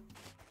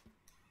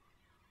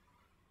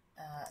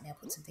 Now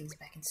put some things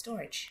back in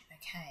storage.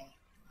 Okay,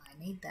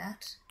 I need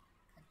that.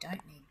 I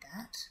don't need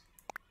that.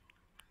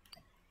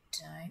 I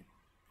don't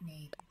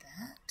need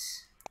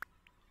that.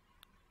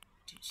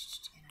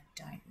 And I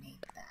don't need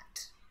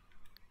that.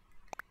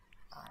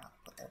 I'll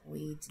put the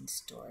weeds in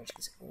storage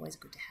because it's always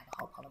good to have a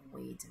whole pile of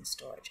weeds in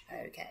storage.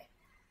 Okay.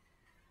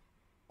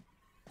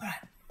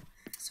 Alright,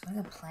 so I'm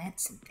going to plant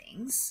some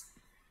things.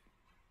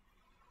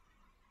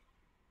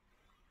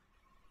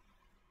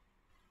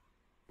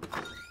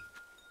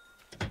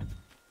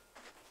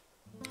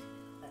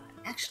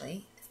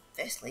 Actually,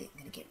 firstly, I'm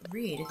going to get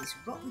rid of this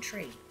rotten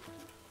tree.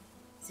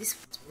 This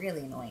one's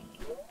really annoying me.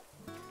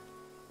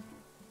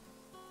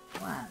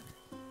 1,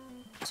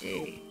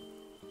 2,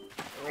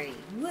 3.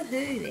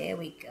 Woohoo! There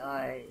we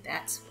go.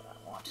 That's what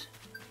I want.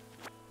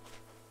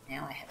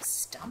 Now I have a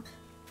stump,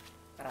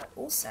 but I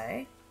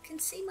also can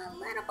see my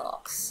ladder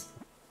box.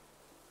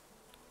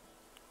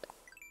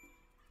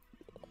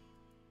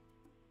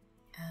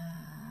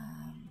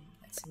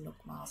 That's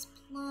Nook Miles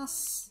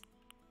Plus.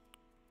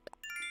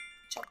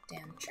 Chop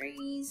down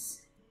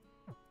trees.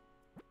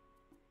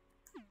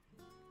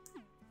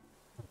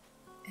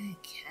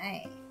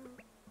 Okay.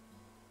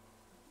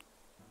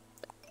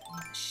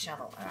 I have a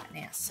shovel. Alright,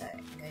 now, so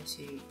I'm going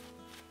to...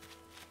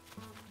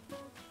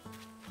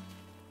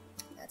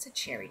 That's a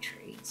cherry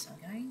tree, so I'm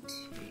going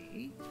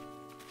to...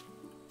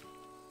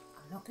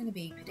 I'm not going to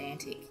be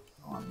pedantic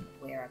on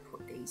where I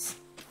put these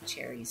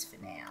cherries for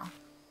now.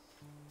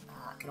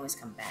 I can always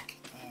come back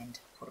and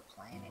put a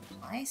plan in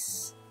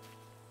place.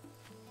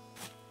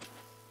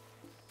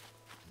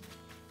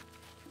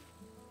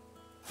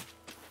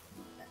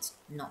 That's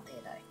not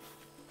there though. I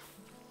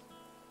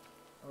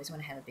always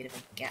want to have a bit of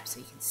a gap so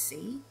you can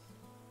see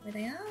where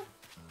they are.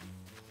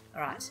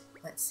 Alright,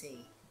 let's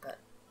see. I've got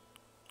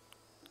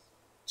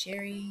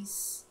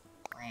cherries,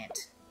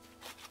 plant.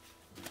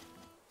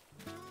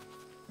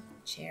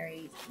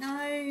 Cherries.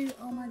 No!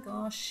 Oh my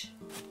gosh.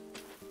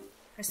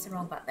 Pressed the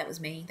wrong button. That was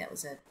me. That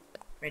was a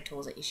Red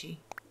Torsa issue.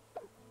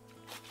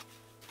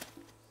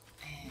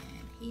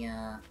 And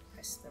here,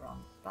 press the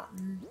wrong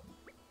button.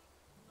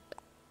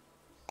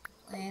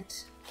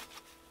 Plant.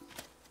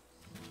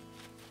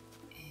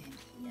 And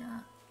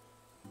here.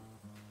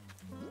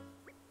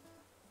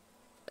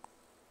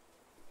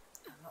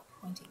 I'm not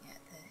pointing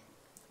at the...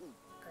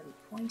 Gotta be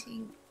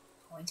pointing.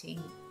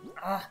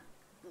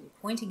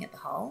 Pointing at the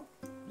hole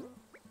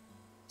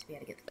to be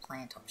able to get the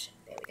plant option.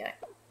 There we go.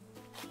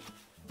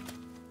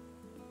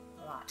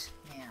 Right,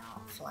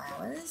 now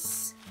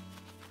flowers.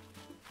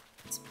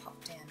 Let's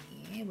pop down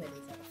here where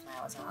these other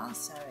flowers are.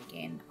 So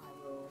again, I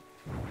will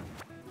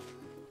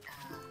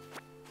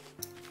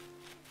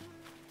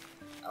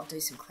I'll do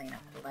some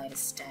cleanup at a later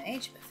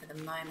stage, but for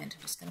the moment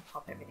I'm just going to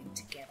pop everything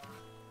together.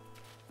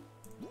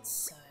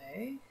 So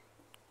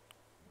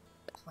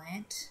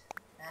plant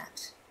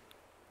that,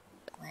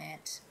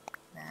 plant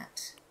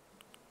that,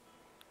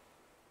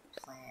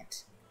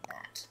 plant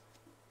that.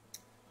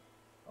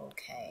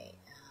 Okay,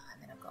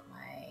 and then I've got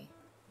my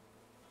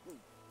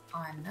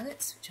iron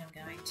nuggets, which I'm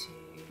going to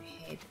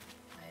head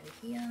over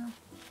here.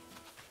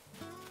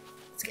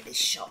 Let's get this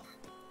shop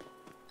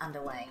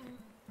underway.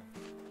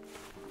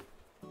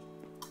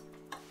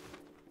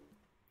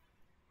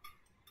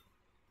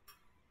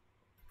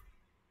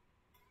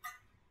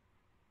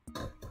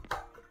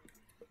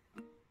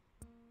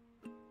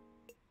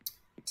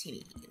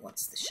 Timmy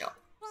wants the shop.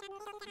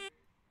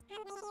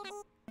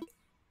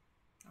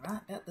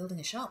 Alright, about building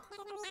a shop.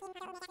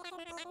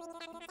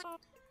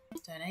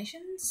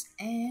 Donations,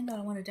 and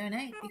I want to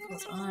donate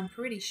because I'm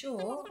pretty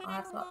sure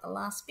I've got the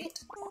last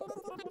bit.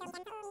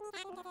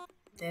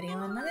 30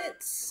 iron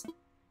nuggets.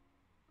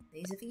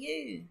 These are for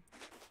you.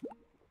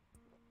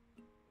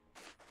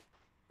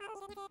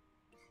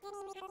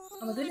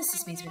 Oh my goodness,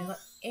 this means we've got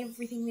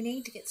everything we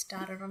need to get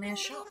started on our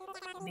shop.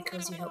 And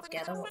because you helped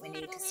gather what we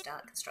need to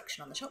start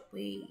construction on the shop,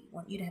 we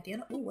want you to have the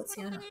owner. Oh, what's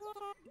the owner?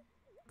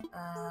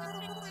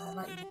 I'd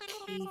like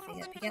you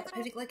to pick out the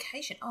perfect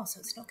location. Oh, so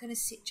it's not going to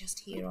sit just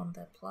here on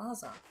the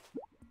plaza.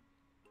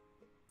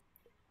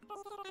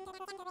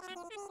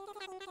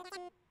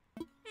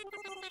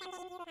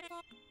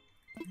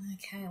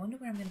 Okay, I wonder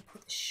where I'm going to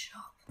put the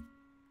shop.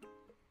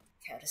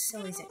 Okay, I'll just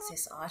sell these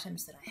excess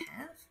items that I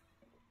have.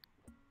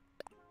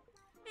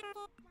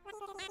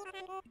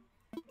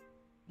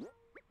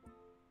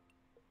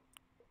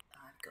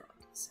 I've got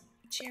some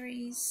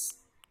cherries.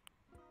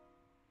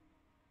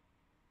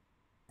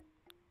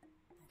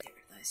 I'll get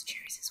rid of those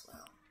cherries as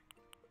well.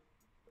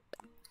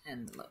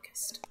 And the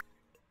locust.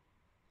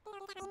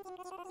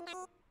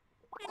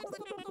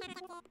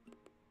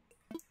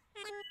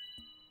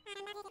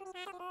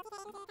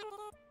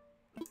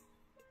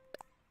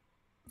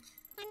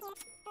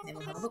 Then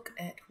we'll have a look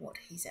at what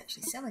he's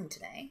actually selling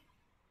today.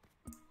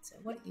 So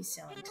what are you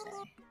selling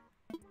today?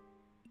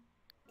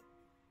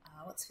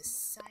 What's for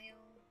sale?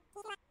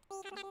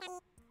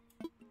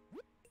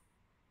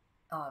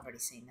 Oh, I've already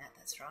seen that,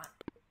 that's right.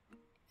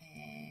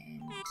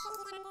 And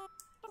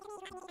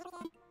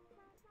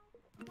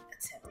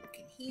let's have a look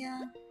in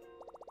here.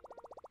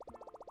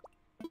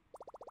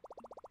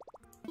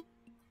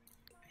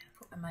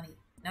 Put my money.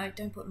 No,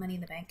 don't put money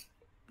in the bank.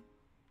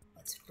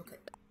 Let's look at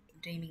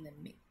redeeming the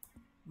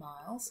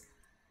miles.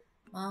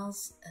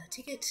 Miles,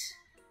 ticket.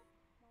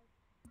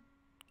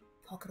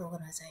 Pocket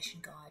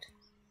organisation guide.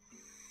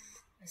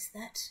 Is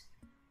that?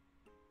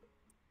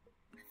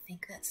 I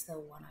think that's the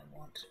one I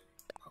want.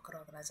 Pocket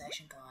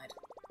organisation guide.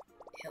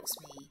 It helps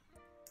me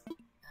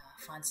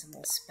find some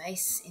more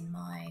space in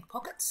my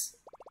pockets.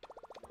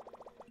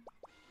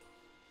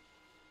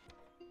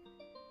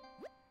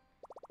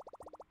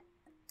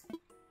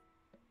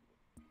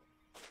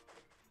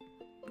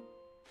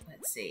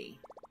 Let's see.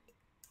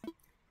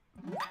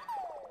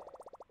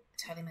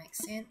 Totally makes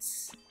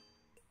sense.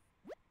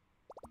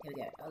 Here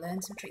we go. I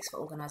learned some tricks for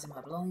organising my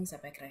belongings. I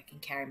bet I can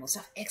carry more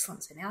stuff.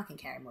 Excellent. So now I can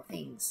carry more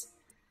things.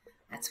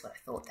 That's what I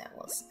thought that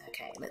was.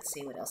 Okay, let's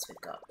see what else we've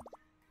got.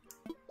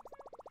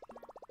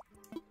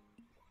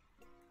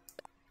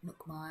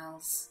 Nook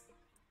Miles.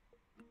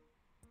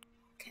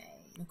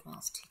 Okay, Nook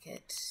Miles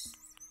ticket.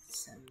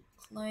 Some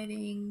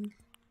clothing.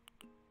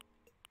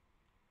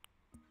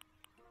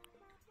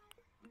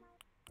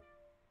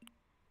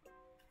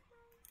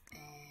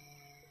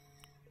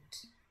 And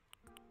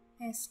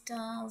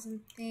hairstyles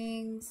and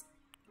things,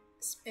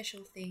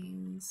 special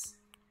things.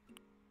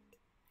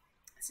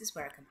 This is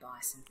where I can buy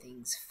some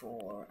things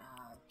for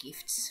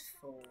gifts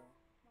for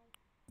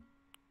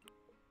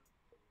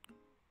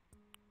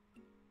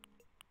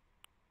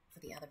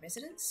the other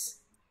residents.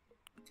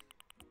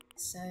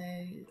 So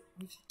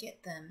we could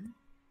get them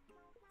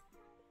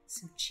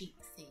some cheap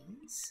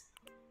things,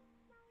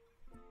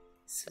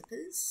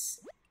 slippers,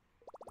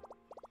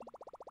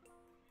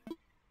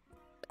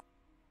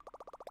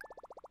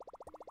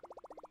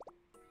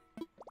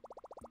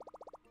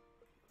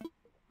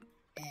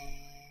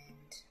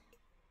 and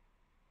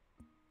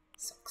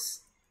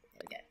socks.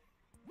 There we go.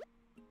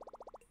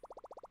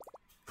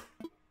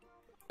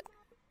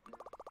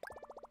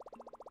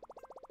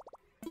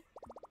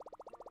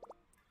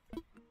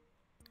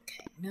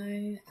 Okay, no,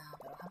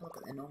 but I'll have a look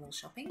at the normal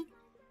shopping.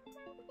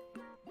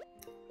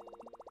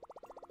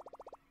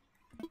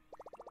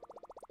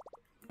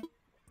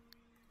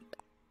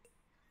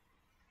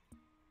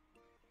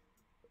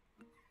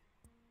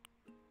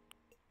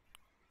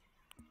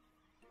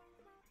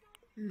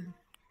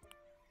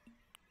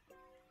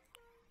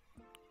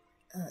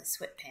 Oh, the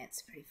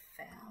sweatpants are pretty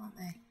foul, aren't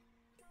they?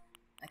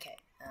 Okay,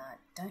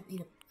 don't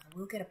need I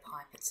will get a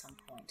pipe at some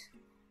point.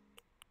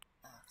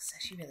 It's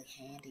actually really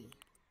handy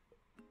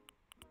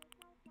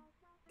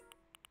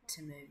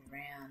to move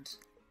around.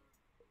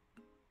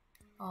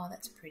 Oh,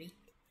 that's pretty.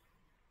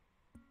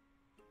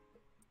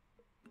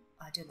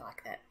 I do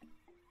like that.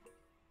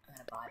 I'm going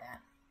to buy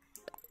that.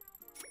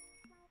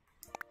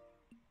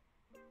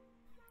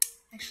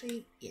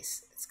 Actually,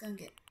 yes, let's go and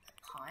get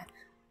a pipe.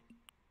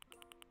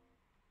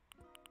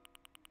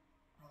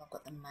 Well, I've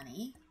got the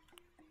money.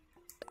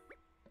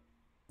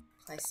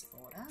 Place the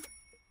order.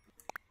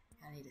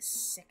 I need a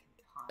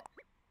second pipe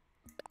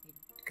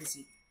because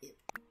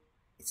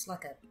it's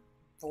like a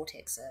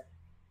vortex, a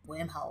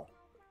wormhole.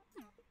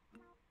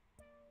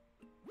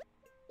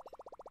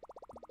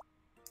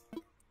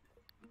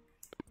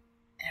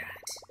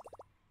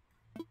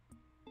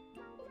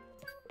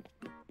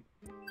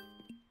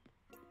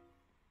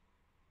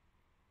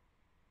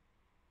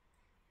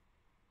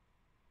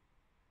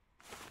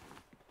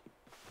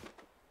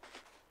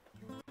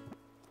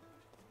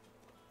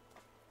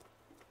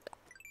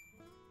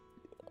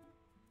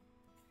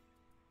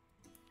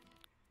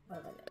 What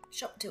have I got?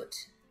 Shop to it.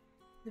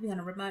 Living on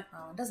a remote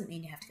island doesn't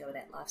mean you have to go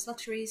without life's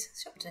luxuries.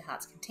 Shop to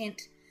heart's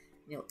content,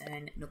 and you'll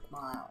earn Nook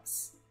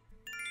Miles.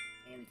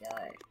 There we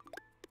go.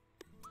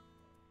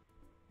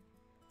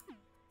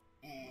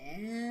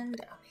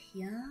 And up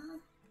here,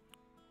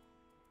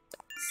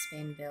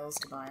 spend bells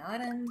to buy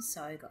items.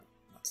 So I got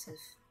lots of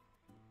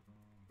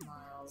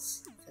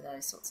miles for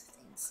those sorts of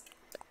things.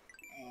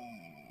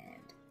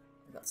 And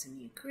we've got some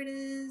new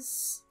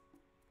critters,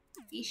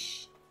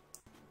 fish.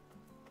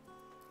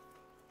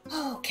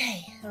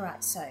 Okay,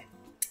 alright, so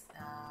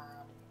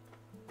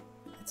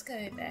let's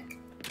go back.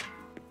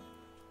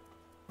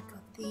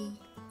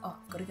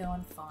 I've got to go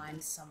and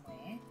find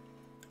somewhere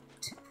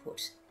to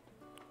put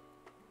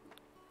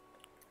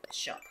a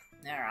shop.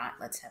 Alright,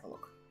 let's have a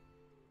look.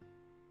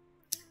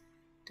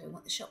 Do I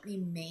want the shop near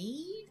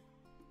me?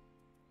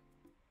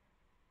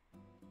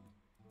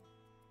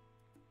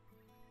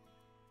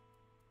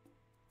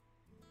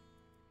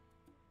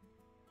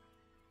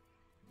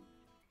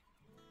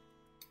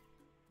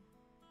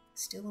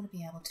 Still want to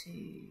be able to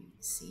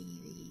see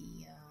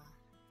the...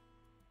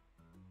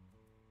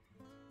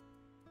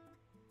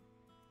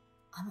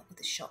 I'm up with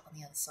the shop on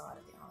the other side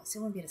of the island.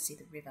 Still want to be able to see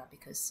the river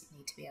because you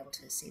need to be able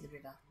to see the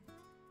river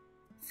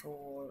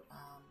for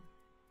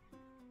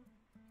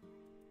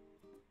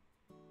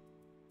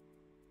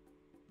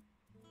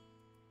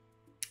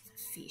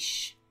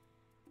fish.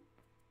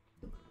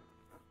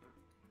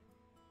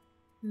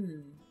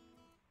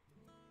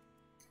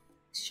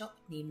 Shop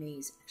near me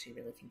is actually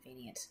really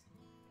convenient.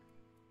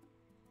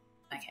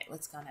 Okay,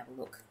 let's go and have a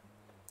look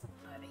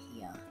over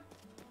here.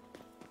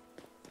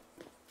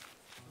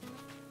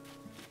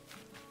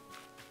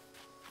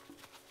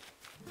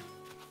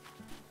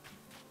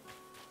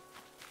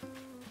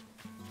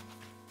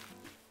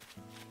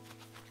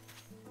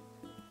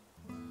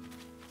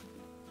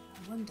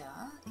 I wonder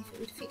if it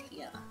would fit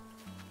here.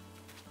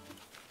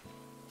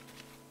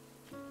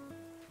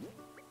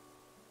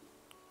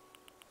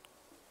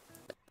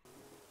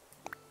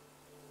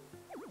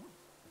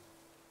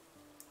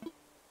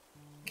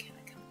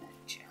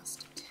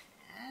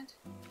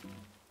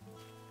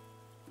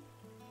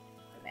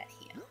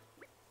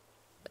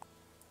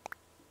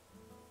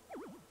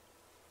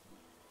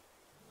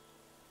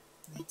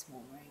 Needs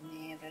more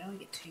room there, but I don't want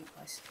to get too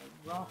close to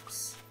the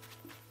rocks.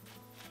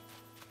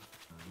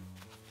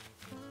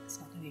 There's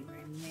not going to be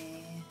room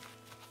there.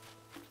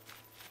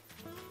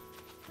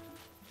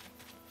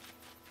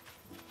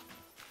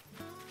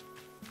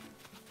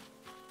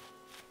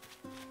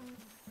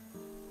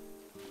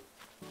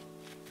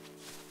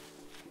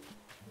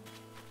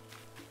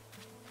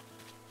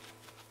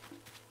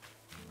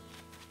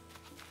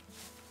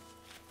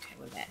 Okay,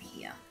 what about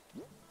here?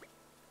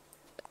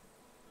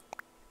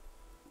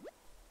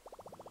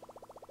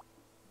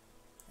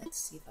 Let's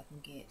see if I can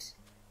get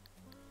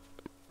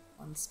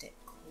one step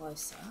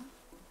closer.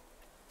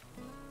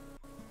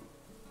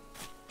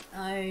 Oh.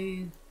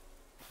 I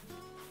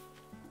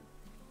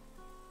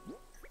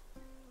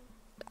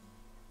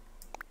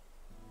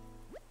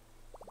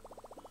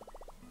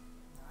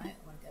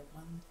want to go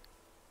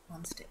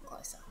one step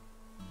closer.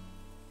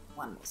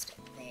 One more step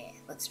there.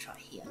 Let's try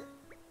here.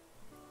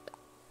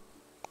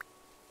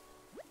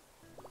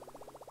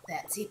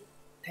 That's it.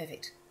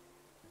 Perfect.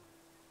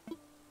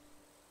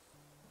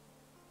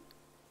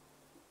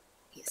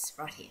 Yes,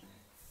 right here.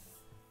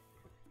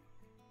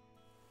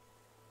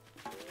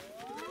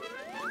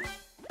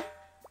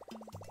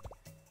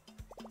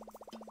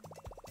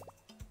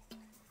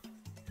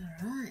 All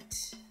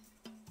right.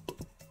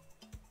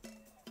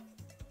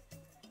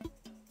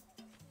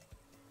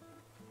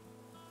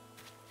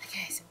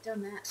 Okay, so I've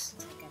done that. So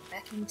I'll go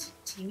back into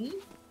Timmy.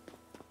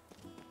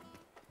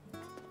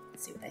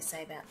 Let's see what they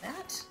say about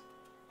that.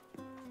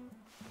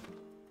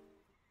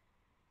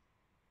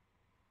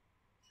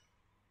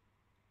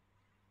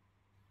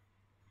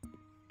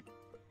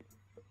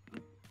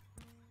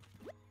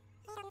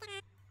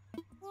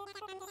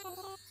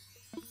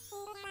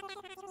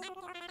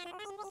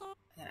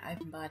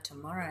 Open by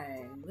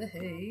tomorrow.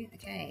 Woohoo.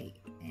 Okay,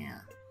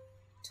 now,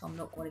 Tom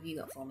Nook, what have you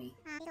got for me?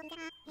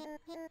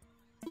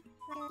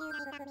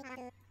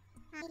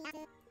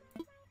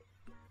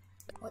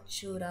 What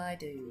should I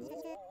do?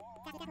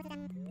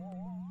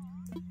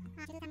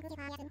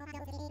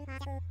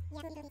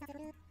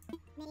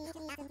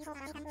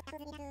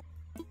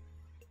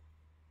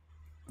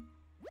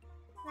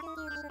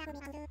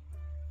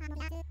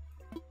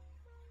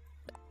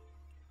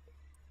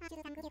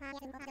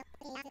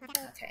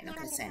 Okay, not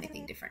going to say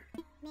anything different.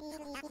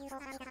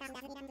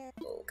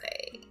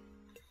 Okay.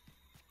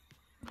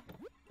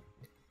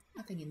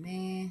 Nothing in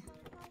there.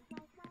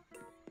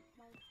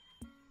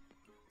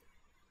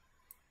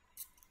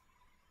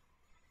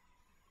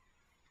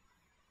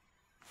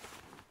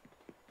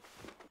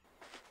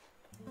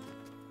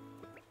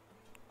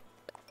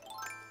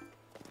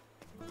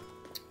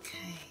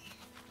 Okay.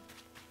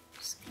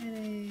 Just going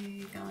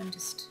to go and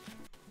just...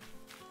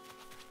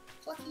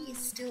 Plucky is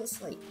still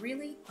asleep.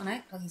 Really? Oh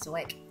no, Plucky's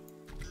awake.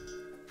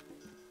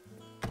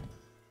 I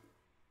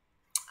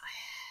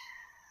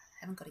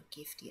haven't got a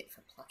gift yet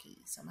for Plucky,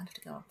 so I might have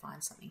to go and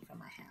find something from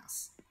my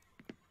house.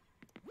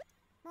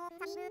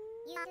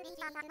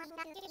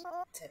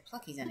 So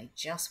Plucky's only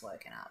just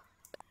woken up.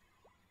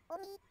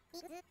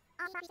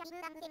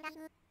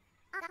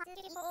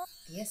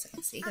 Yes, I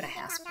can see you got a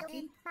house,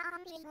 Plucky.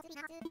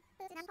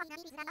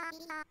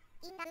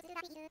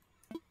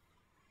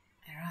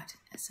 Alright,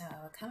 so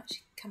I'll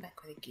come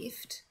back with a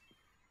gift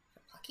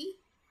for Plucky.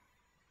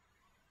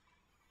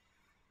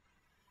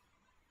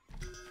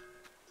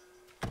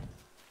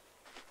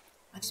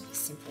 Might just be a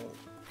simple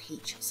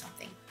peach or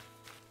something.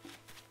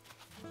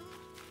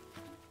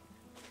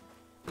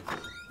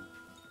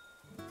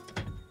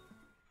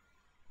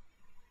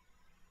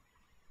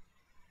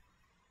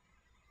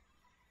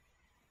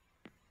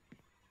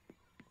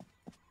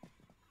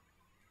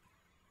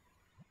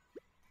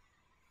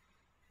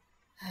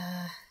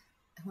 I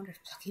wonder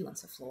if Plucky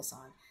wants a floor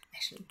sign.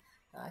 Actually,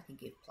 I can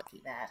give Plucky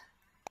that.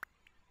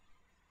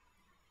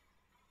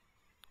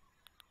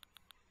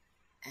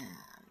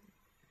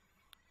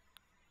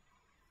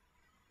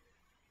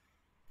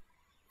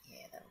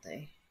 Yeah, that'll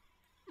do.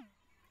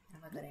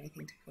 Have I got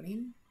anything to put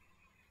in?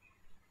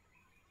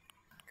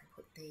 I can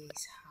put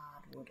these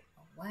hardwood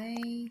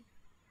away.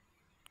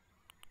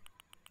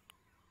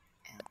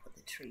 And I'll put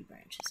the tree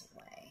branches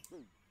away.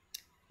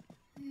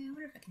 Yeah, I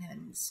wonder if I can have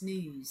a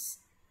snooze.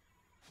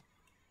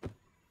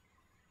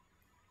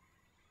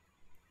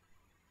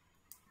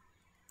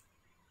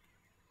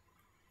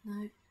 No.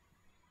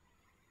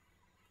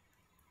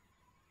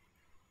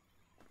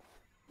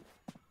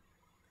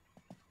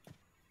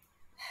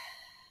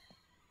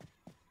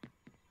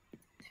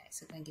 Okay,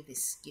 so I'm going to give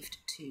this gift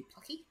to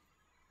Plucky.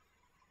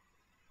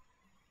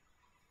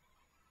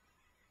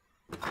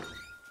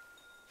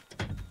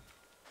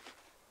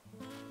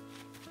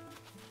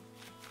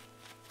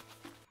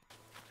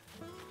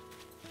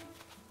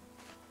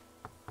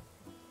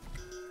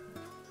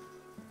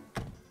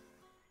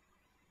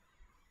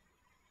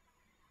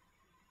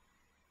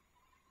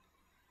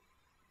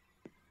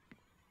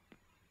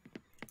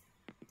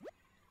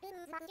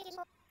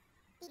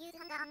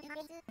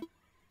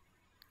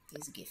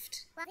 Here's a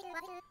gift.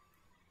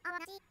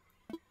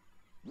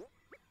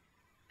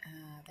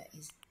 That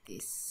is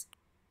this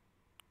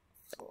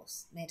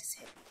floss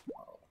medicine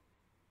model.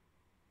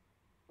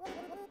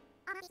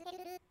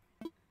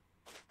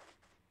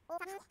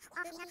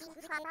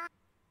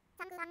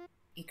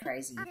 You're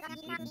crazy if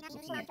you're even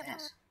looking at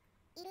that.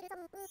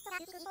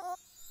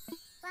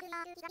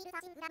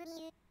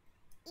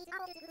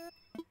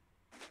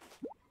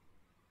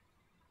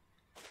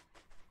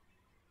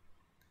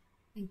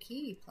 Thank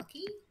you,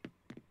 Plucky.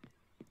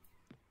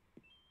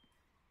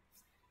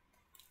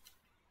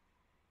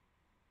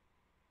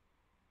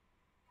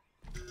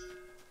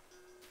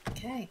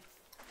 Okay,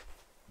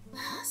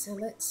 so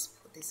let's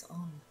put this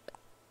on.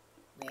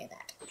 Wear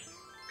that.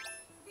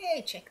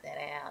 Hey, check that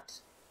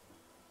out.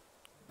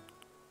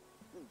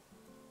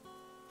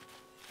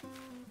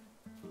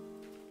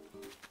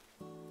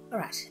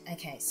 Alright,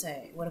 okay, so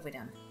what have we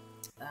done?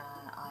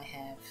 I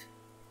have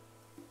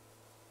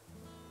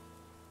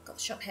got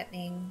the shop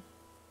happening,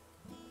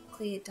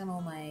 cleared, done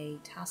all my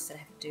tasks that I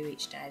have to do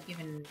each day. I've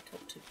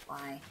talked to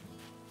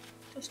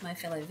my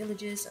fellow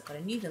villagers. I've got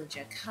a new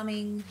villager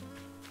coming.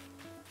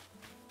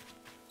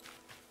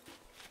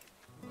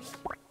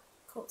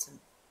 Caught some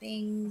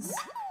things.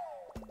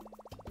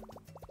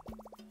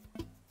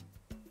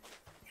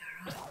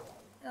 Alright.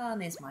 Oh,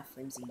 and there's my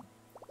flimsy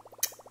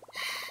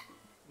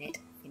net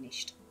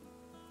finished.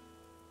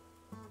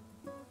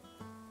 I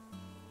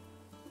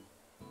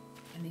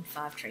need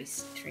 5 tree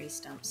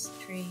stumps,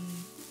 3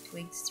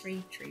 twigs,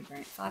 3 tree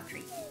branch, 5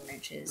 tree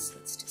branches.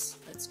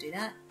 Let's do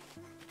that,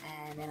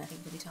 and then I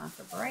think it'll be time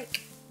for a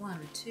break. 1,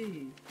 2,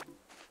 and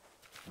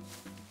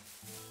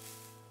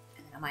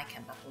then I might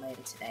come back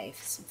later today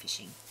for some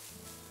fishing.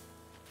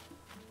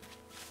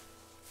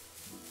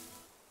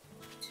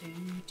 2,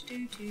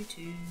 2, 3,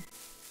 3,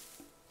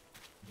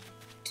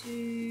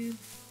 3.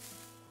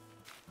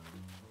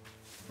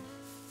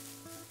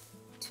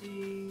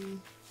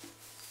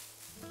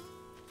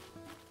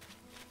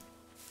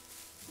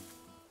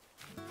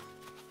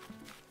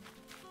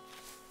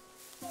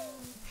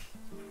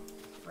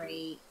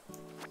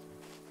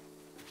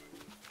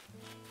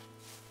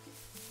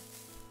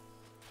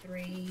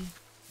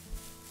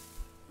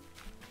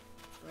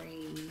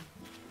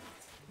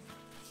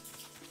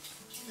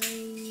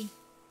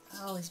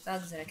 Oh, there's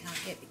bugs that I can't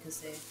get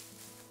because they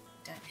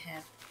don't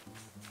have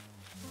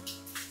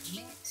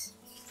net.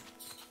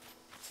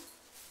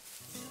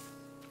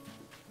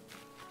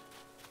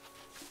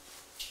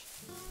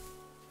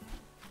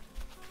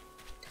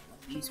 Don't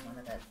want to use one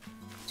of the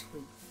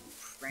twig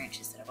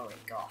branches that I've already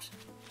got.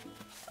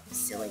 That was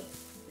silly.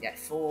 We got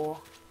 4.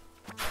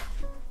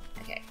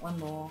 Okay, 1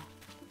 more.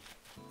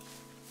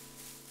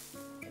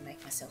 Gonna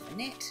make myself a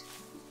net.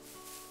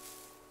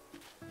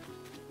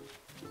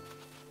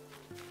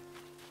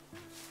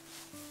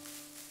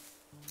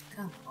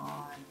 Come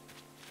on.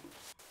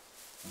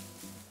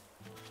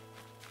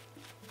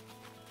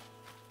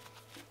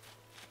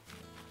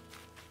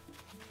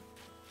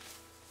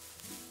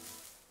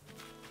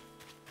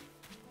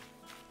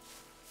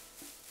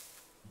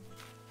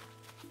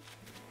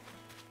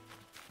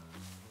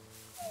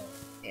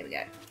 There we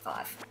go,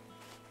 5.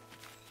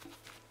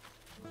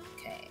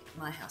 Okay,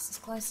 my house is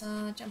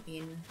closer. Jump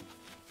in,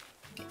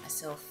 get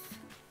myself,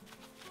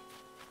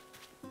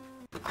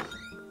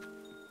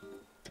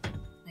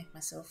 make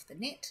myself the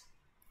net,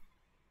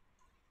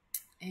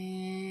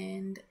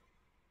 and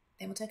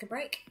then we'll take a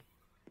break.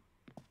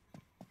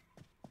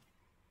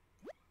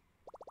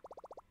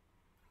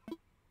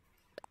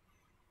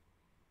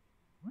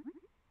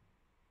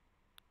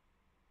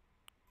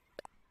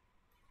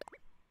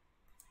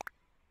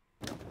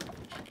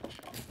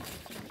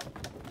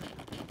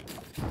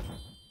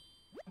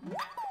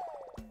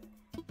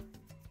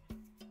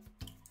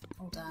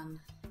 All done.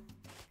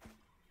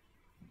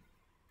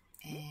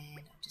 And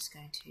I'm just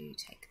going to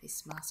take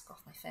this mask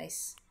off my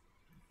face.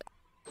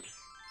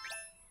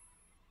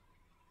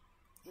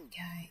 There we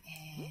go,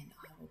 and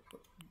I will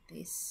put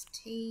this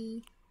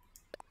tea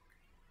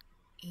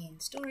in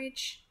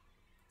storage.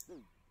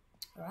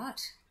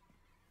 Alright.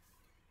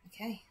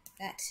 Okay,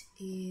 that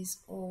is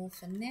all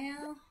for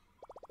now.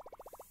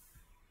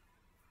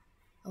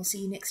 I'll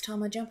see you next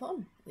time I jump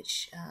on,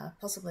 which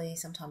possibly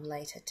sometime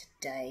later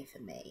today for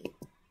me.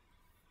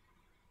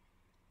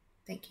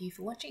 Thank you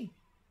for watching.